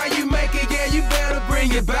make it, yeah, you better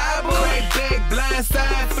bring your Bible. Crack back, blind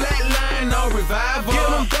side, flat line, no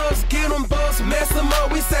revival. Get them bucks, mess them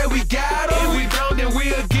up, we say we got them. If we don't, then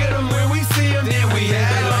we'll get them. When we see them, then we have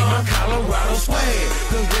them. They like my Colorado swag,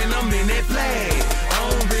 cause when I'm in that flag, I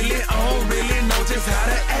don't really know just how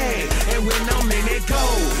to act. And when I'm in that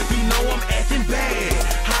goal, you know I'm acting bad.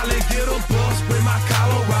 Holla, get a bus with my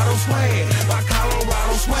Colorado swag. My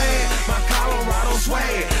Colorado swag, my Colorado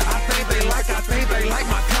swag. I think they like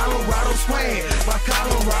my Colorado swag. My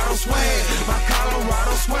Colorado swag, my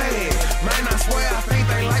Colorado swag. Man, I swear, I think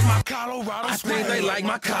they like my Colorado swag. I think they like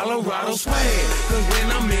my Colorado swag. Cause when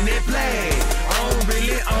I'm in that flag, I don't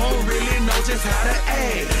really know just how to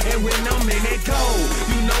act. And when I'm in that goal,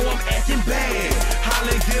 you know I'm acting bad.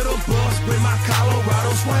 Holla, get a bus with my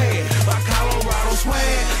Colorado swag. My Colorado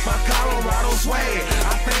swag, my Colorado swag.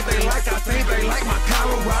 I think they like my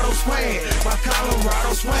Colorado swag. My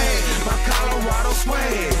Colorado swag, my Colorado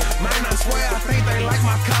swag. Man, I swear, I think they like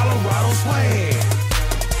my Colorado swag.